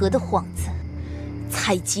上河的幌子，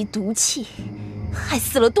采集毒气，害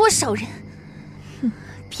死了多少人？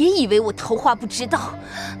别以为我桃花不知道。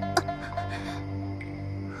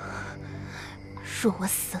若我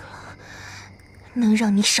死了，能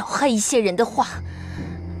让你少害一些人的话，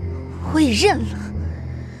我也认了。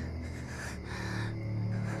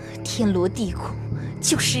天罗地宫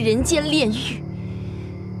就是人间炼狱，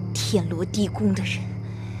天罗地宫的人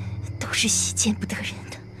都是喜见不得人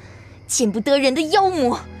的、见不得人的妖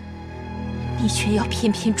魔，你却要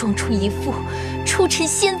偏偏装出一副出尘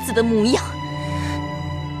仙子的模样，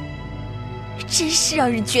真是让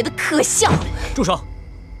人觉得可笑。住手！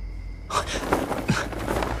啊，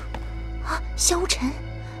萧无尘，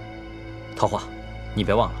桃花，你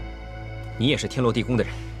别忘了，你也是天罗地宫的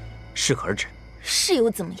人，适可而止。是又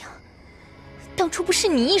怎么样？当初不是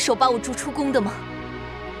你一手把我逐出宫的吗？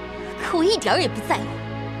可我一点也不在乎，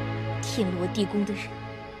天罗地宫的人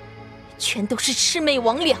全都是魑魅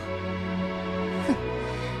魍魉。哼！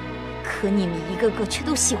可你们一个个却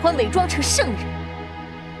都喜欢伪装成圣人，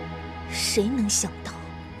谁能想到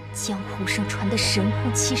江湖上传的神乎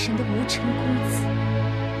其神的无尘公子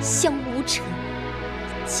萧无尘，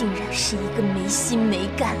竟然是一个没心没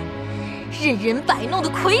肝、任人摆弄的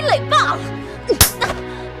傀儡罢了。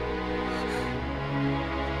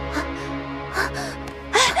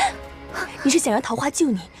你是想让桃花救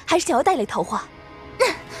你，还是想要带来桃花？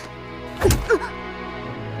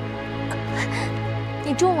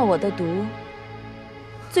你中了我的毒，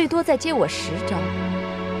最多再接我10招。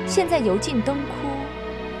现在油尽灯枯，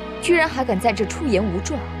居然还敢在这出言无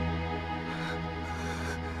状。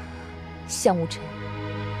向无尘，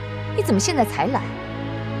你怎么现在才来？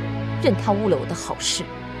任他误了我的好事。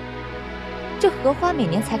这荷花每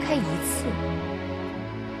年才开1次，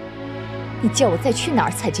你叫我再去哪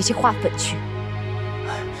儿采这些花粉去？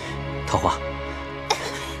桃花，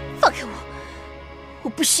放开我！我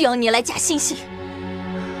不需要你来假惺惺。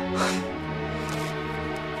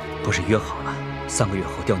不是约好了3个月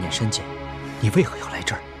后悼念山涧，你为何要来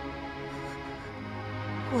这儿？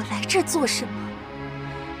我来这儿做什么？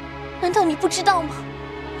难道你不知道吗？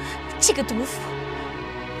这个毒妇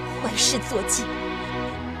坏事做尽，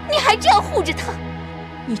你还这样护着她？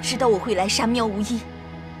你知道我会来杀妙无依，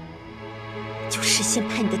就是先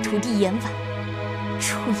派你的徒弟严婉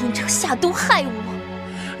出阴城下毒害我。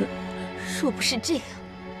若不是这样，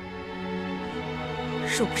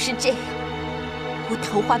我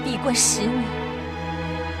桃花闭关10年，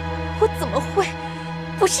我怎么会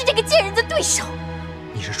不是这个贱人的对手？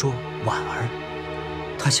你是说婉儿，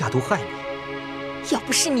她下毒害你？要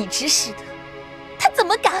不是你指使的，她怎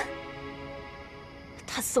么敢？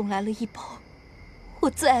她送来了一包我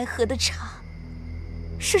最爱喝的茶，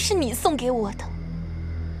说是你送给我的，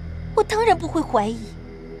我当然不会怀疑。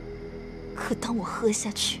可当我喝下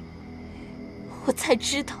去，我才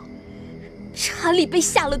知道茶里被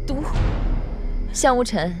下了毒。向无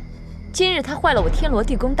尘，今日他坏了我天罗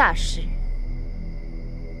地宫大事，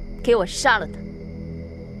给我杀了他！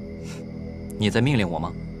你在命令我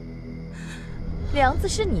吗？梁子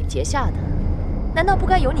是你结下的，难道不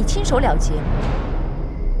该由你亲手了结吗？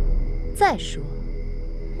再说，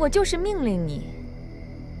我就是命令你，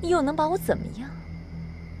你又能把我怎么样？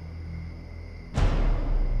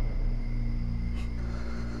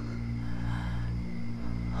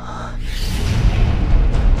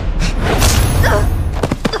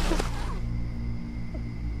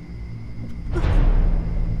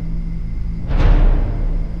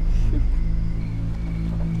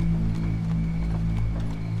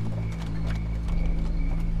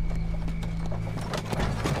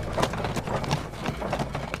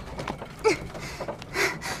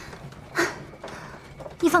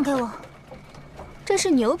放开我！这是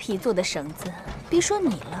牛皮做的绳子，别说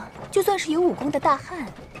你了，就算是有武功的大汉，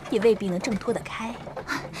也未必能挣脱得开。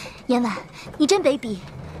严婉，你真卑鄙！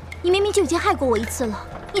你明明就已经害过我1次了，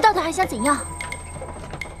你到底还想怎样？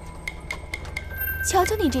瞧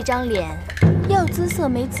瞧你这张脸，要姿色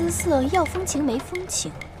没姿色，要风情没风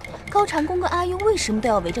情。高长恭跟阿庸为什么都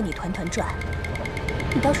要围着你团团转？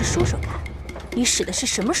你倒是说说看，你使的是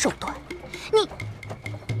什么手段？你……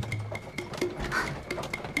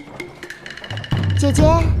姐姐，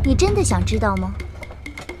你真的想知道吗？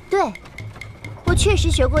对，我确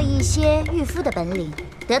实学过一些御夫的本领，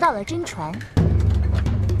得到了真传。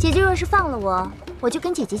姐姐若是放了我，我就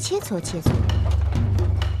跟姐姐切磋切磋。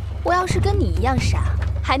我要是跟你一样傻，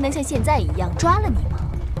还能像现在一样抓了你吗？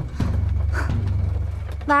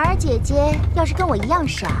婉儿姐姐要是跟我一样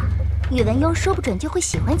傻，宇文邕说不准就会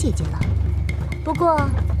喜欢姐姐了。不过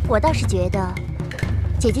我倒是觉得，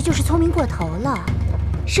姐姐就是聪明过头了。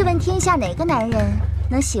试问天下哪个男人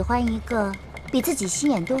能喜欢一个比自己心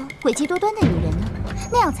眼多、诡计多端的女人呢？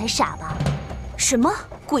那样才傻吧？什么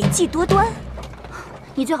诡计多端？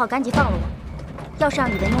你最好赶紧放了我。要是让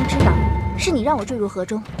宇文邕知道是你让我坠入河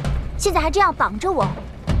中，现在还这样绑着我，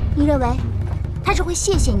你认为他是会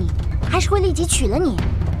谢谢你，还是会立即娶了你？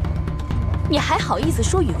你还好意思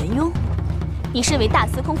说宇文邕？你身为大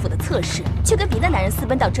司空府的侧室，却跟别的男人私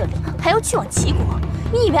奔到这里，还要去往齐国，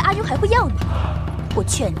你以为阿雍还会要你？我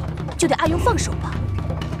劝你就对阿雍放手吧。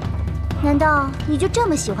难道你就这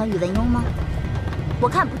么喜欢宇文邕吗？我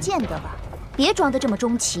看不见得吧。别装得这么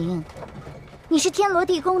钟情。你是天罗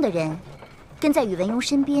地宫的人，跟在宇文邕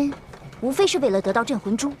身边，无非是为了得到镇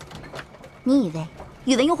魂珠。你以为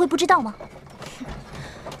宇文邕会不知道吗？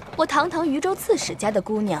我堂堂渝州刺史家的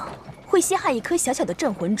姑娘，会稀罕一颗小小的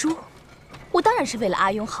镇魂珠？我当然是为了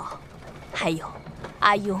阿雍好。还有，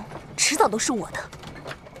阿雍迟早都是我的。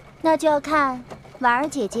那就要看婉儿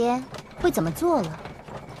姐姐会怎么做了。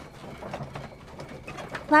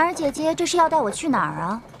婉儿姐姐，这是要带我去哪儿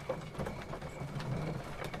啊？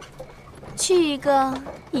去一个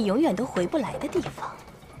你永远都回不来的地方。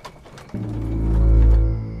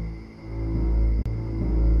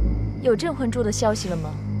有镇魂珠的消息了吗？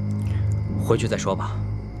回去再说吧。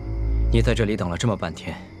你在这里等了这么半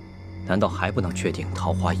天，难道还不能确定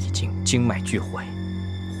桃花已经经脉俱毁，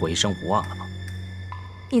回生无望了吗？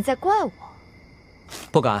你在怪我？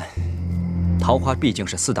不敢。桃花毕竟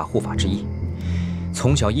是4大护法之一，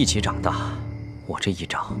从小一起长大，我这一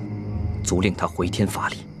掌足令他回天乏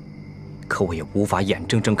力。可我也无法眼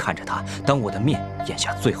睁睁看着他当我的面咽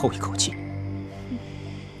下最后一口气。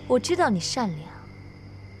我知道你善良，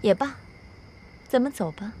也罢，咱们走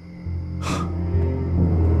吧。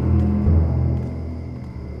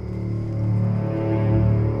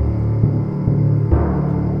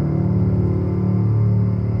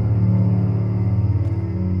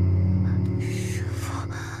师父，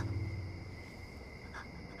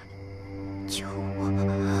救我！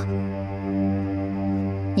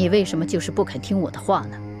你为什么就是不肯听我的话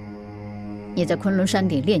呢？你在昆仑山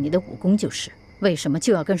顶练你的武功就是，为什么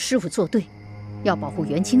就要跟师父作对？要保护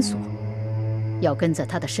元清所，要跟在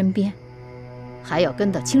他的身边，还要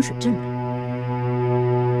跟到清水镇来。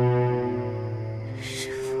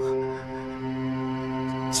师父，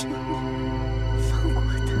求你放过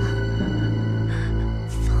他，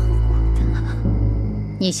放过他！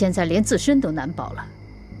你现在连自身都难保了，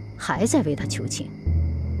还在为他求情。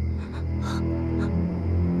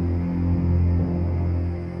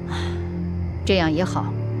这样也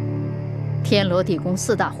好，天罗地宫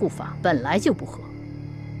4大护法本来就不合，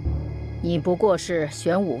你不过是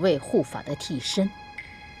玄武卫护法的替身。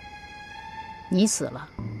你死了，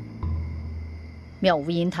妙无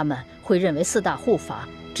因他们会认为4大护法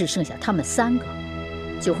只剩下他们3个，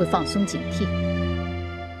就会放松警惕。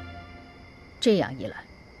这样一来，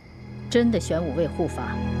真的玄武卫护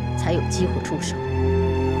法才有机会出手。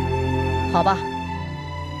好吧，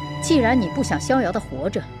既然你不想逍遥的活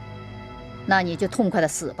着，那你就痛快的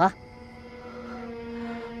死吧。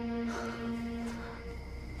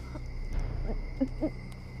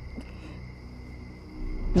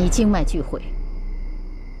你经脉俱毁，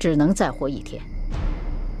只能再活1天。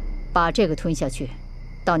把这个吞下去，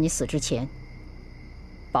到你死之前，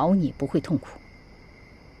保你不会痛苦。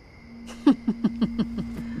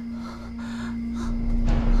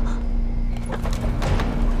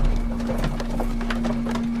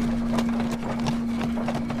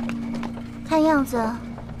看样子，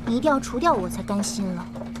你一定要除掉我才甘心了。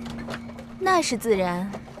那是自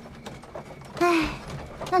然。唉，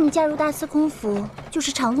那你嫁入大司空府就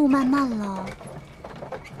是长路漫漫了。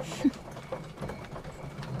哼，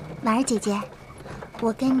婉儿姐姐，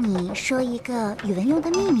我跟你说一个宇文邕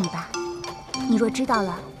的秘密吧。你若知道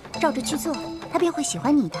了，照着去做，他便会喜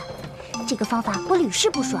欢你的。这个方法我屡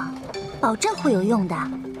试不爽，保证会有用的。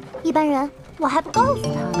一般人我还不告诉他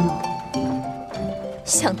呢。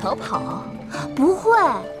想逃跑？不会，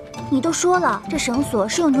你都说了，这绳索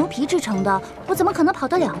是用牛皮制成的，我怎么可能跑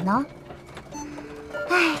得了呢？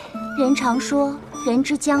唉，人常说人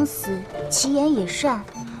之将死，其言也善。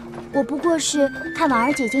我不过是看婉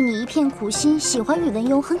儿姐姐你一片苦心，喜欢宇文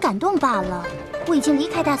邕，很感动罢了。我已经离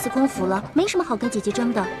开大司空府了，没什么好跟姐姐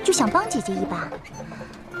争的，就想帮姐姐一把。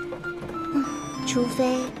除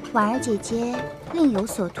非婉儿姐姐另有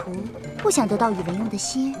所图，不想得到宇文邕的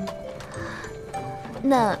心。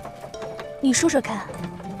那，你说说看。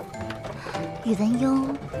宇文邕，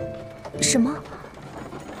什么？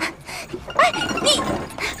哎，你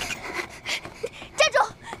站住！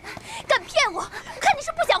敢骗我，看你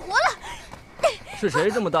是不想活了！是谁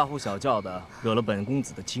这么大呼小叫的，惹了本公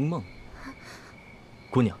子的惊梦？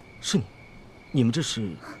姑娘，是你，你们这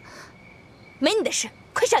是？没你的事，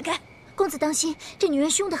快闪开！公子当心，这女人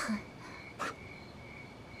凶得很。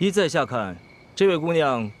依在下看，这位姑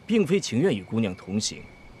娘并非情愿与姑娘同行。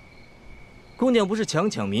姑娘不是强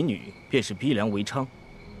抢民女，便是逼良为娼。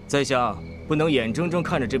在下不能眼睁睁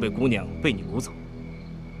看着这位姑娘被你掳走。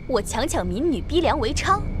我强抢民女，逼良为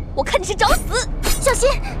娼，我看你是找死！小心！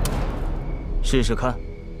试试看，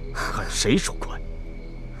看谁手快。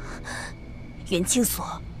袁清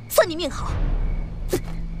锁，算你命好。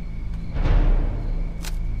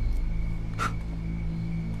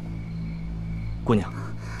姑娘，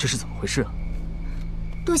这是怎么回事啊？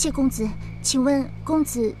多谢公子，请问公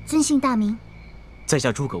子尊姓大名？在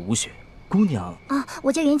下诸葛无雪。姑娘啊，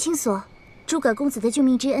我叫袁清锁。诸葛公子的救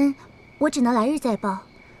命之恩，我只能来日再报。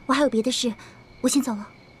我还有别的事，我先走了。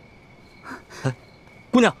哎，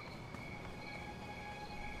姑娘。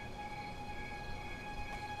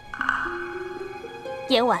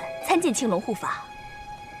夜晚参见青龙护法。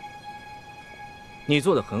你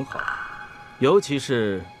做得很好，尤其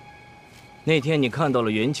是那天你看到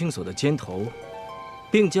了袁清锁的肩头，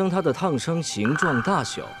并将他的烫伤形状大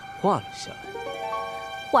小画了下来。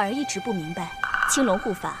婉儿一直不明白，青龙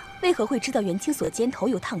护法为何会知道袁清锁肩头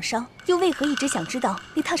有烫伤，又为何一直想知道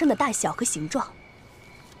那烫伤的大小和形状？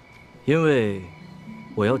因为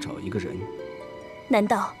我要找一个人。难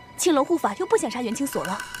道青龙护法又不想杀袁清锁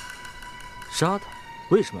了？杀他？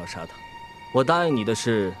为什么要杀他？我答应你的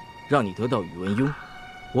是让你得到宇文邕，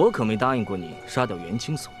我可没答应过你杀掉袁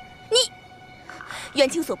清锁。你，袁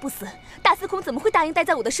清锁不死，大司空怎么会答应待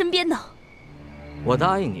在我的身边呢？我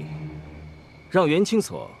答应你，让袁清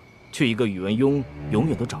锁去一个宇文邕永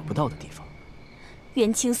远都找不到的地方。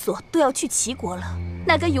袁清锁都要去齐国了，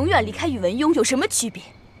那跟永远离开宇文邕有什么区别？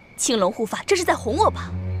青龙护法这是在哄我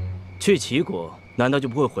吧？去齐国难道就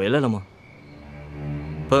不会回来了吗？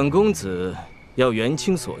本公子要袁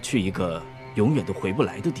清锁去一个永远都回不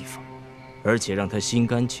来的地方，而且让他心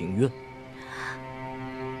甘情愿。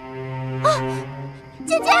啊，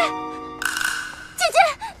姐姐，姐姐，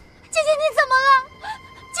姐姐，你怎么了？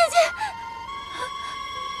姐姐，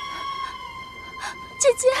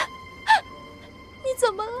姐姐，你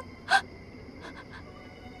怎么了？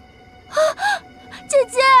啊，姐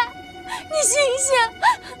姐，你醒醒！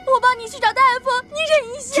我帮你去找大夫，你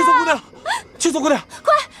忍一下。青锁姑娘，青锁姑娘，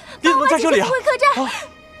快！你怎么在这里啊？回客栈，快！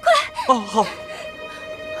哦，好。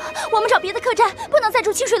我们找别的客栈，不能再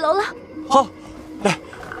住清水楼了。好，来。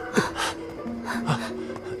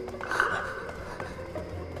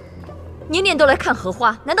年年都来看荷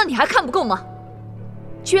花，难道你还看不够吗？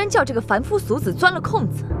居然叫这个凡夫俗子钻了空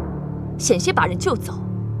子，险些把人救走。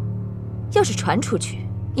要是传出去，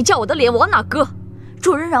你叫我的脸往哪搁？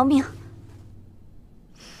主人饶命！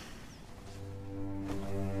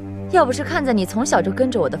要不是看在你从小就跟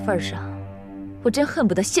着我的份上，我真恨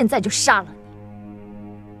不得现在就杀了你。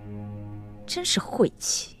真是晦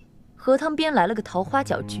气，荷塘边来了个桃花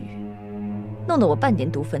搅局，弄得我半点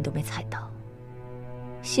毒分都没踩到。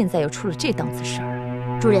现在又出了这档子事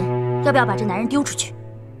儿，主人要不要把这男人丢出去？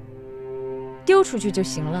丢出去就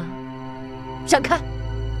行了。闪开！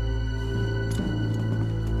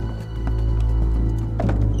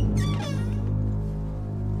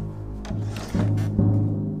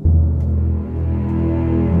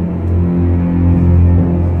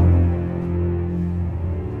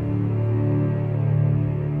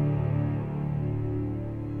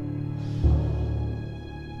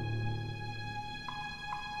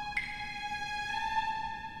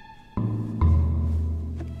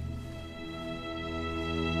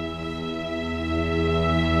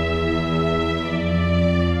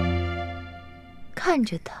看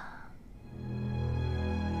着他，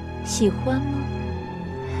喜欢吗？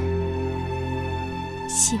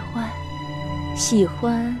喜欢。喜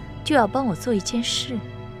欢就要帮我做一件事。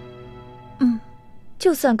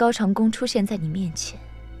就算高长恭出现在你面前，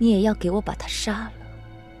你也要给我把他杀了。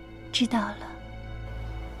知道了。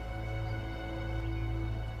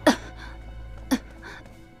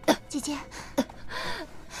姐姐，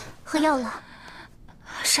喝药了。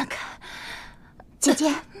闪开！姐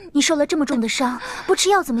姐，你受了这么重的伤，不吃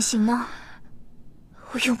药怎么行呢？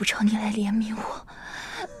我用不着你来怜悯我。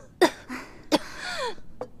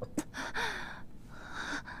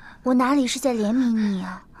我哪里是在怜悯你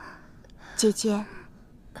啊，姐姐，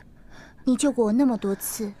你救过我那么多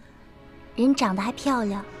次，人长得还漂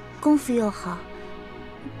亮，功夫又好，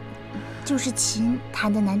就是琴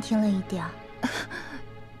弹得难听了一点儿。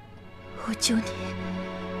我救你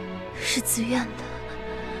是自愿的，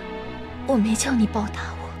我没叫你报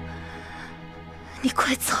答我。你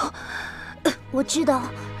快走！我知道，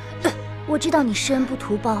我知道你施恩不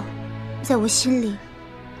图报，在我心里，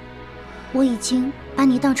我已经把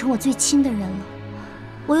你当成我最亲的人了，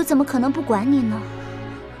我又怎么可能不管你呢？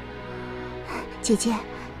姐姐，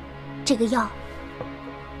这个药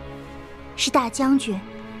是大将军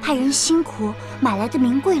派人辛苦买来的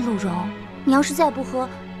名贵鹿茸，你要是再不喝，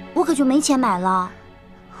我可就没钱买了。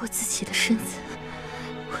我自己的身子，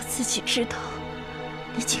我自己知道。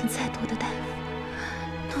你请再多的大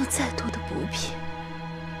夫，弄再多的补品，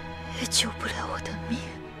也救不了我的命。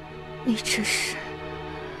你这是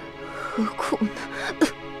何苦呢？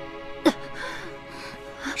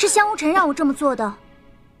是香无尘让我这么做的。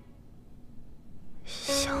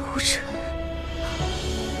香无尘。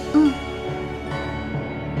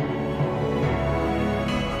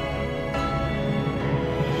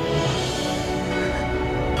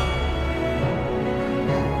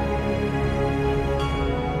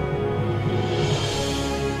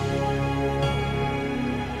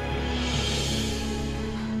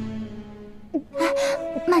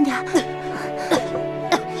慢点，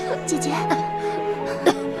姐姐。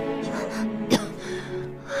对了，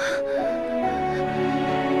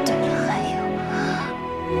还有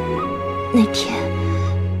那天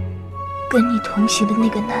跟你同行的那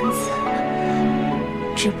个男子，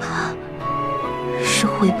只怕是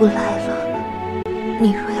回不来了。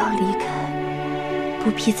你若要离开，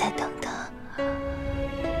不必再等他。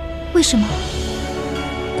为什么？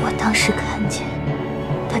我当时看见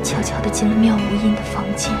他悄悄地进了妙无音的房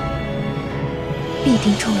间，必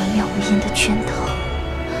定中了妙无音的圈套。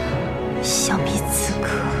想必此刻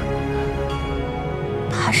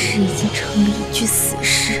他是已经成了一具死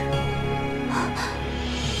尸。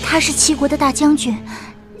他是齐国的大将军，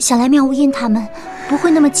想来妙无音他们不会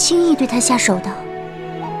那么轻易对他下手的。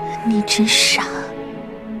你真傻，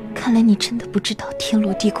看来你真的不知道天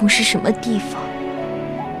罗地宫是什么地方。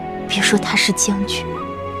别说他是将军，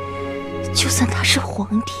就算他是皇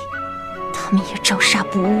帝，他们也照杀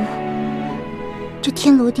不误。这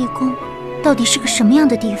天罗地宫到底是个什么样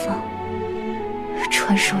的地方？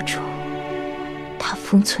传说中，它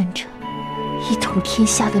封存着一统天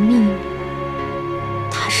下的秘密。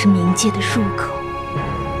它是冥界的入口，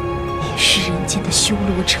也是人间的修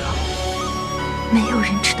罗场。没有人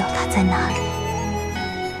知道它在哪里，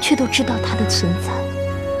却都知道它的存在。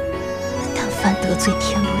但凡得罪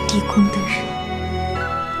天罗地宫的人，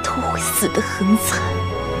都会死得很惨。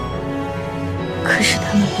可是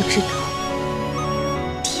他们不知道，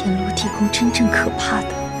天罗地宫真正可怕的，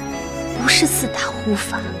不是四大护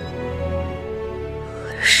法，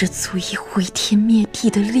而是足以毁天灭地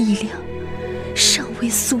的力量尚未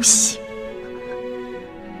苏醒。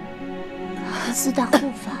四大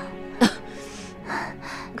护法，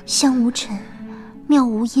香无尘、妙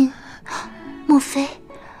无音，莫非？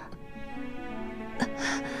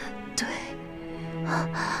对，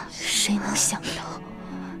谁能想到，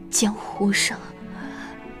江湖上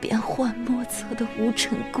变幻莫测的无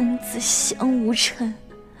尘公子香无尘，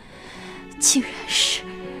竟然是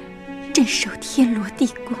镇守天罗地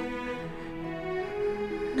宫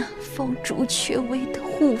南方朱雀位的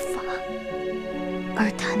护法。而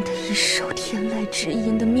弹得一手天籁之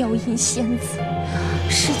音的妙音仙子，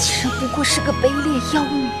实际上不过是个卑劣妖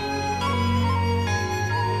女。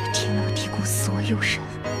天罗地宫所有人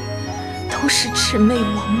都是魑魅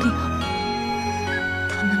魍魉，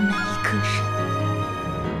他们每一个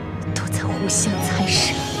人都在互相残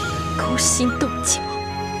杀，勾心斗角。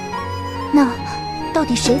那到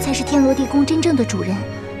底谁才是天罗地宫真正的主人？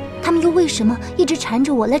他们又为什么一直缠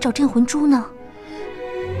着我来找镇魂珠呢？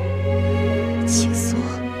青锁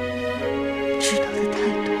知道的太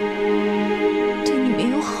多，对你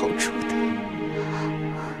没有好处的。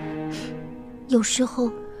有时候，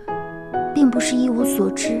并不是一无所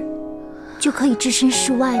知就可以置身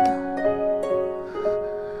事外的。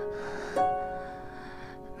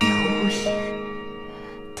妙无言，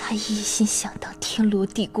他一心想当天罗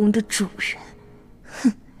地宫的主人，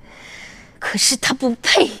哼！可是他不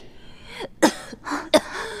配。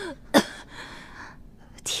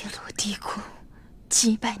天罗地宫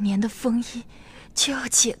几百年的封印就要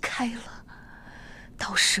解开了，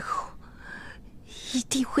到时候一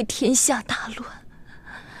定会天下大乱。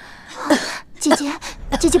姐姐，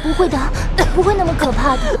姐姐不会的，不会那么可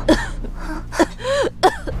怕的。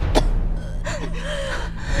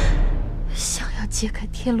想要解开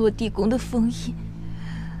天罗地宫的封印，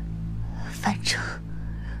反正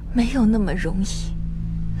没有那么容易。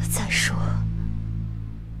再说，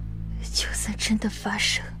就算真的发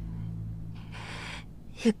生，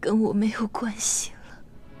也跟我没有关系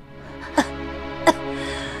了。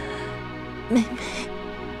妹妹，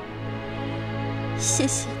谢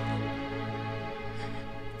谢你，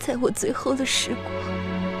在我最后的时光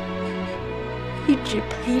一直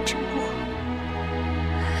陪着我。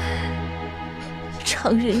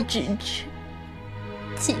常人直至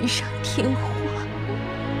锦上添花，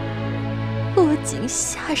落井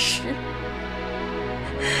下石，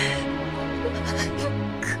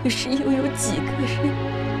可是又有几个人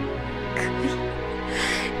可以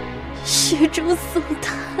雪中送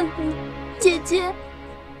炭呢？姐姐，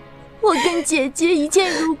我跟姐姐一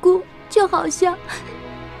见如故，就好像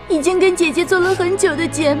已经跟姐姐做了很久的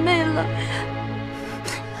姐妹了。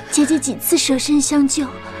姐姐几次舍身相救，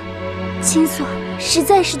青锁实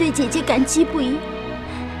在是对姐姐感激不已。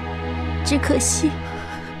只可惜，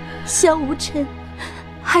萧无尘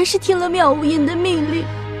还是听了妙无垠的命令，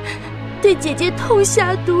对姐姐痛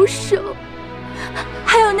下毒手。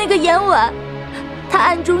还有那个严婉，他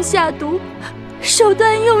暗中下毒，手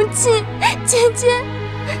段用尽，姐姐。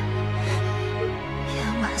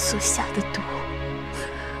严婉所下的毒，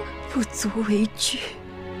不足为惧。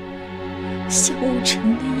萧无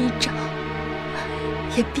尘那一掌，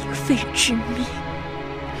也并非致命。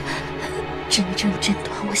真正震断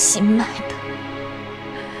我心脉的，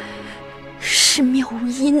是妙无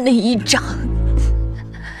垠那一掌。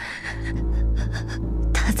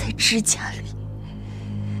他在指甲里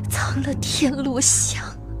藏了天罗香。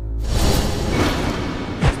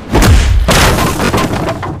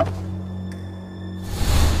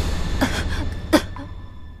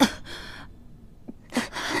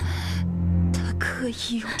他刻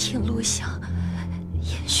意用天罗香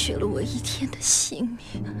延续了我一天的性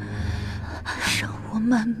命，让我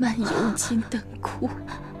慢慢油尽灯枯。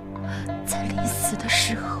在临死的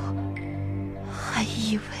时候，还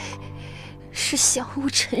以为是萧无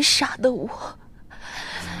尘杀的我。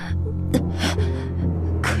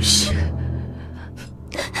可是，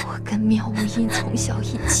我跟妙无垠从小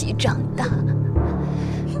一起长大，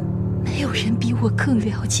没有人比我更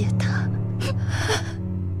了解他。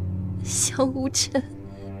萧无尘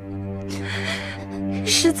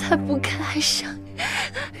实在不该爱上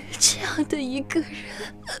这样的一个人。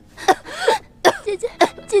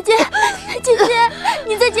姐姐，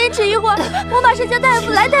你再坚持一会儿，我马上叫大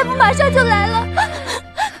夫来，大夫马上就来了。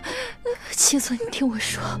青锁，你听我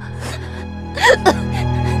说，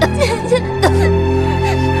姐姐，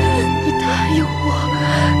你答应我，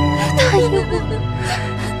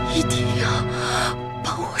一定要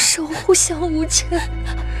帮我守护萧无尘。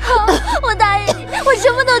好，我答应你，我什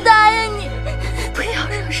么都答应你。不要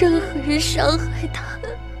让任何人伤害他。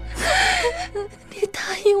你答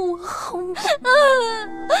应我好吗？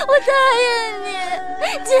我答应你，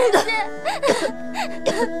姐姐。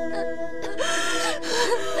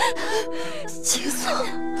青锁，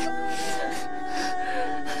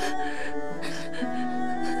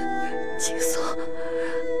青锁，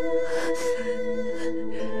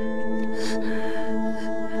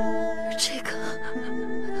这个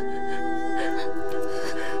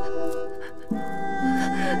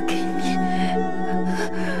给你，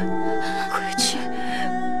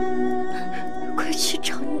快去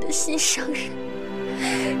找你的心上人，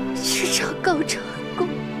去找高长恭，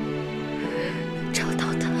找到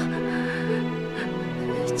他，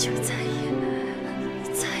就再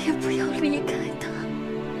也不要离开他，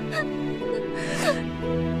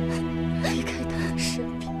离开他的身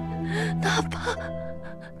边，哪怕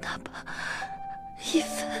一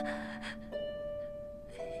分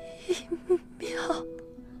一秒。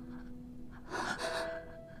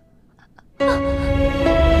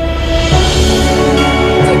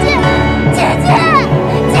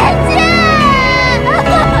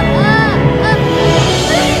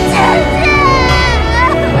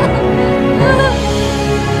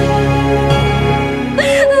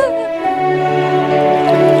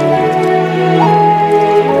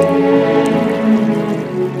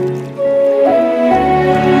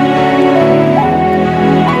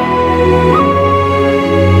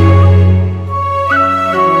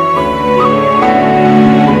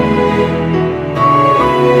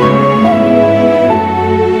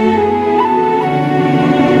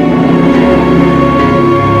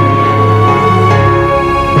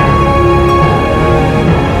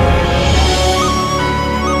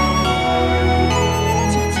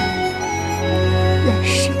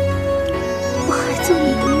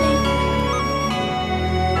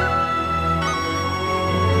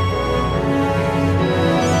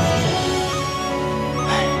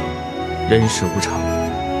人世无常，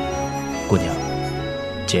姑娘，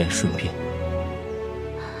姐顺便。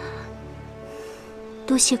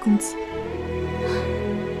多谢公子，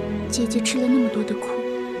姐姐吃了那么多的苦，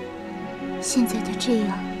现在的这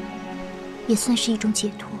样，也算是一种解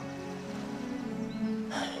脱。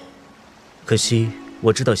可惜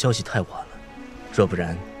我知道消息太晚了，若不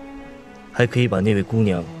然，还可以把那位姑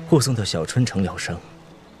娘护送到小春城疗伤。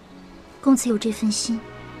公子有这份心，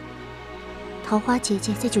桃花姐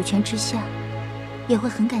姐在九泉之下也会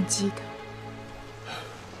很感激的。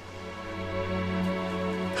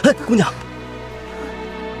哎，姑娘，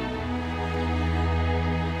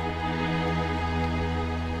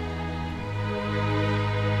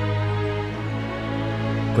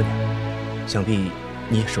姑娘，想必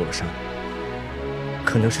你也受了伤，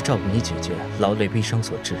可能是照顾你姐姐劳累悲伤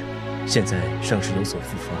所致，现在伤势有所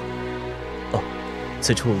复发。哦，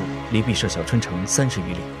此处离敝社小春城30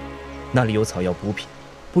余里，那里有草药补品，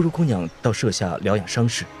不如姑娘到社下疗养伤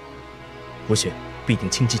势，我雪必定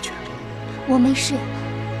倾尽全力。我没事，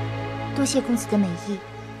多谢公子的美意。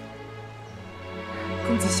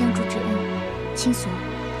公子相助之恩，青锁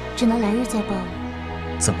只能来日再报了。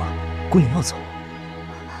怎么，姑娘要走？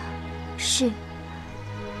是，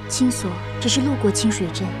青锁只是路过清水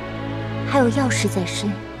镇，还有要事在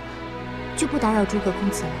身，就不打扰诸葛公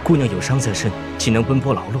子了。姑娘有伤在身，岂能奔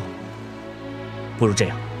波劳碌？不如这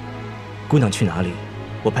样，姑娘去哪里，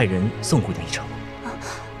我派人送姑娘一程。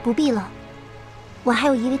不必了，我还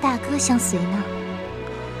有一位大哥相随呢。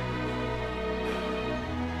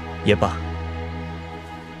也罢，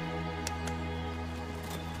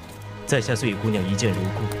在下虽与姑娘一见如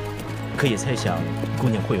故，可也猜想姑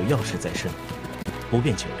娘会有要事在身，不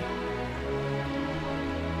便久留。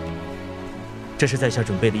这是在下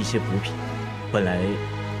准备的一些补品，本来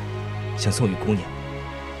想送与姑娘，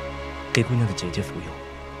给姑娘的姐姐服用，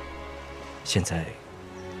现在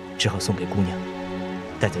只好送给姑娘，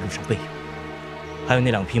带在路上备用。还有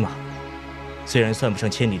那2匹马，虽然算不上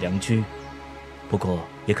千里良驹，不过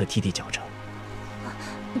也可替地脚程。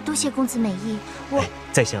多谢公子美意，我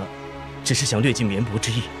在下只是想略尽绵薄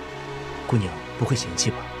之意，姑娘不会嫌弃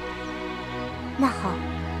吧？那好，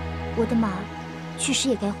我的马确实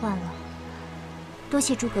也该换了。多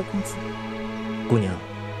谢诸葛公子。姑娘，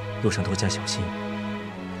路上多加小心。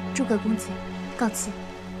诸葛公子，告辞。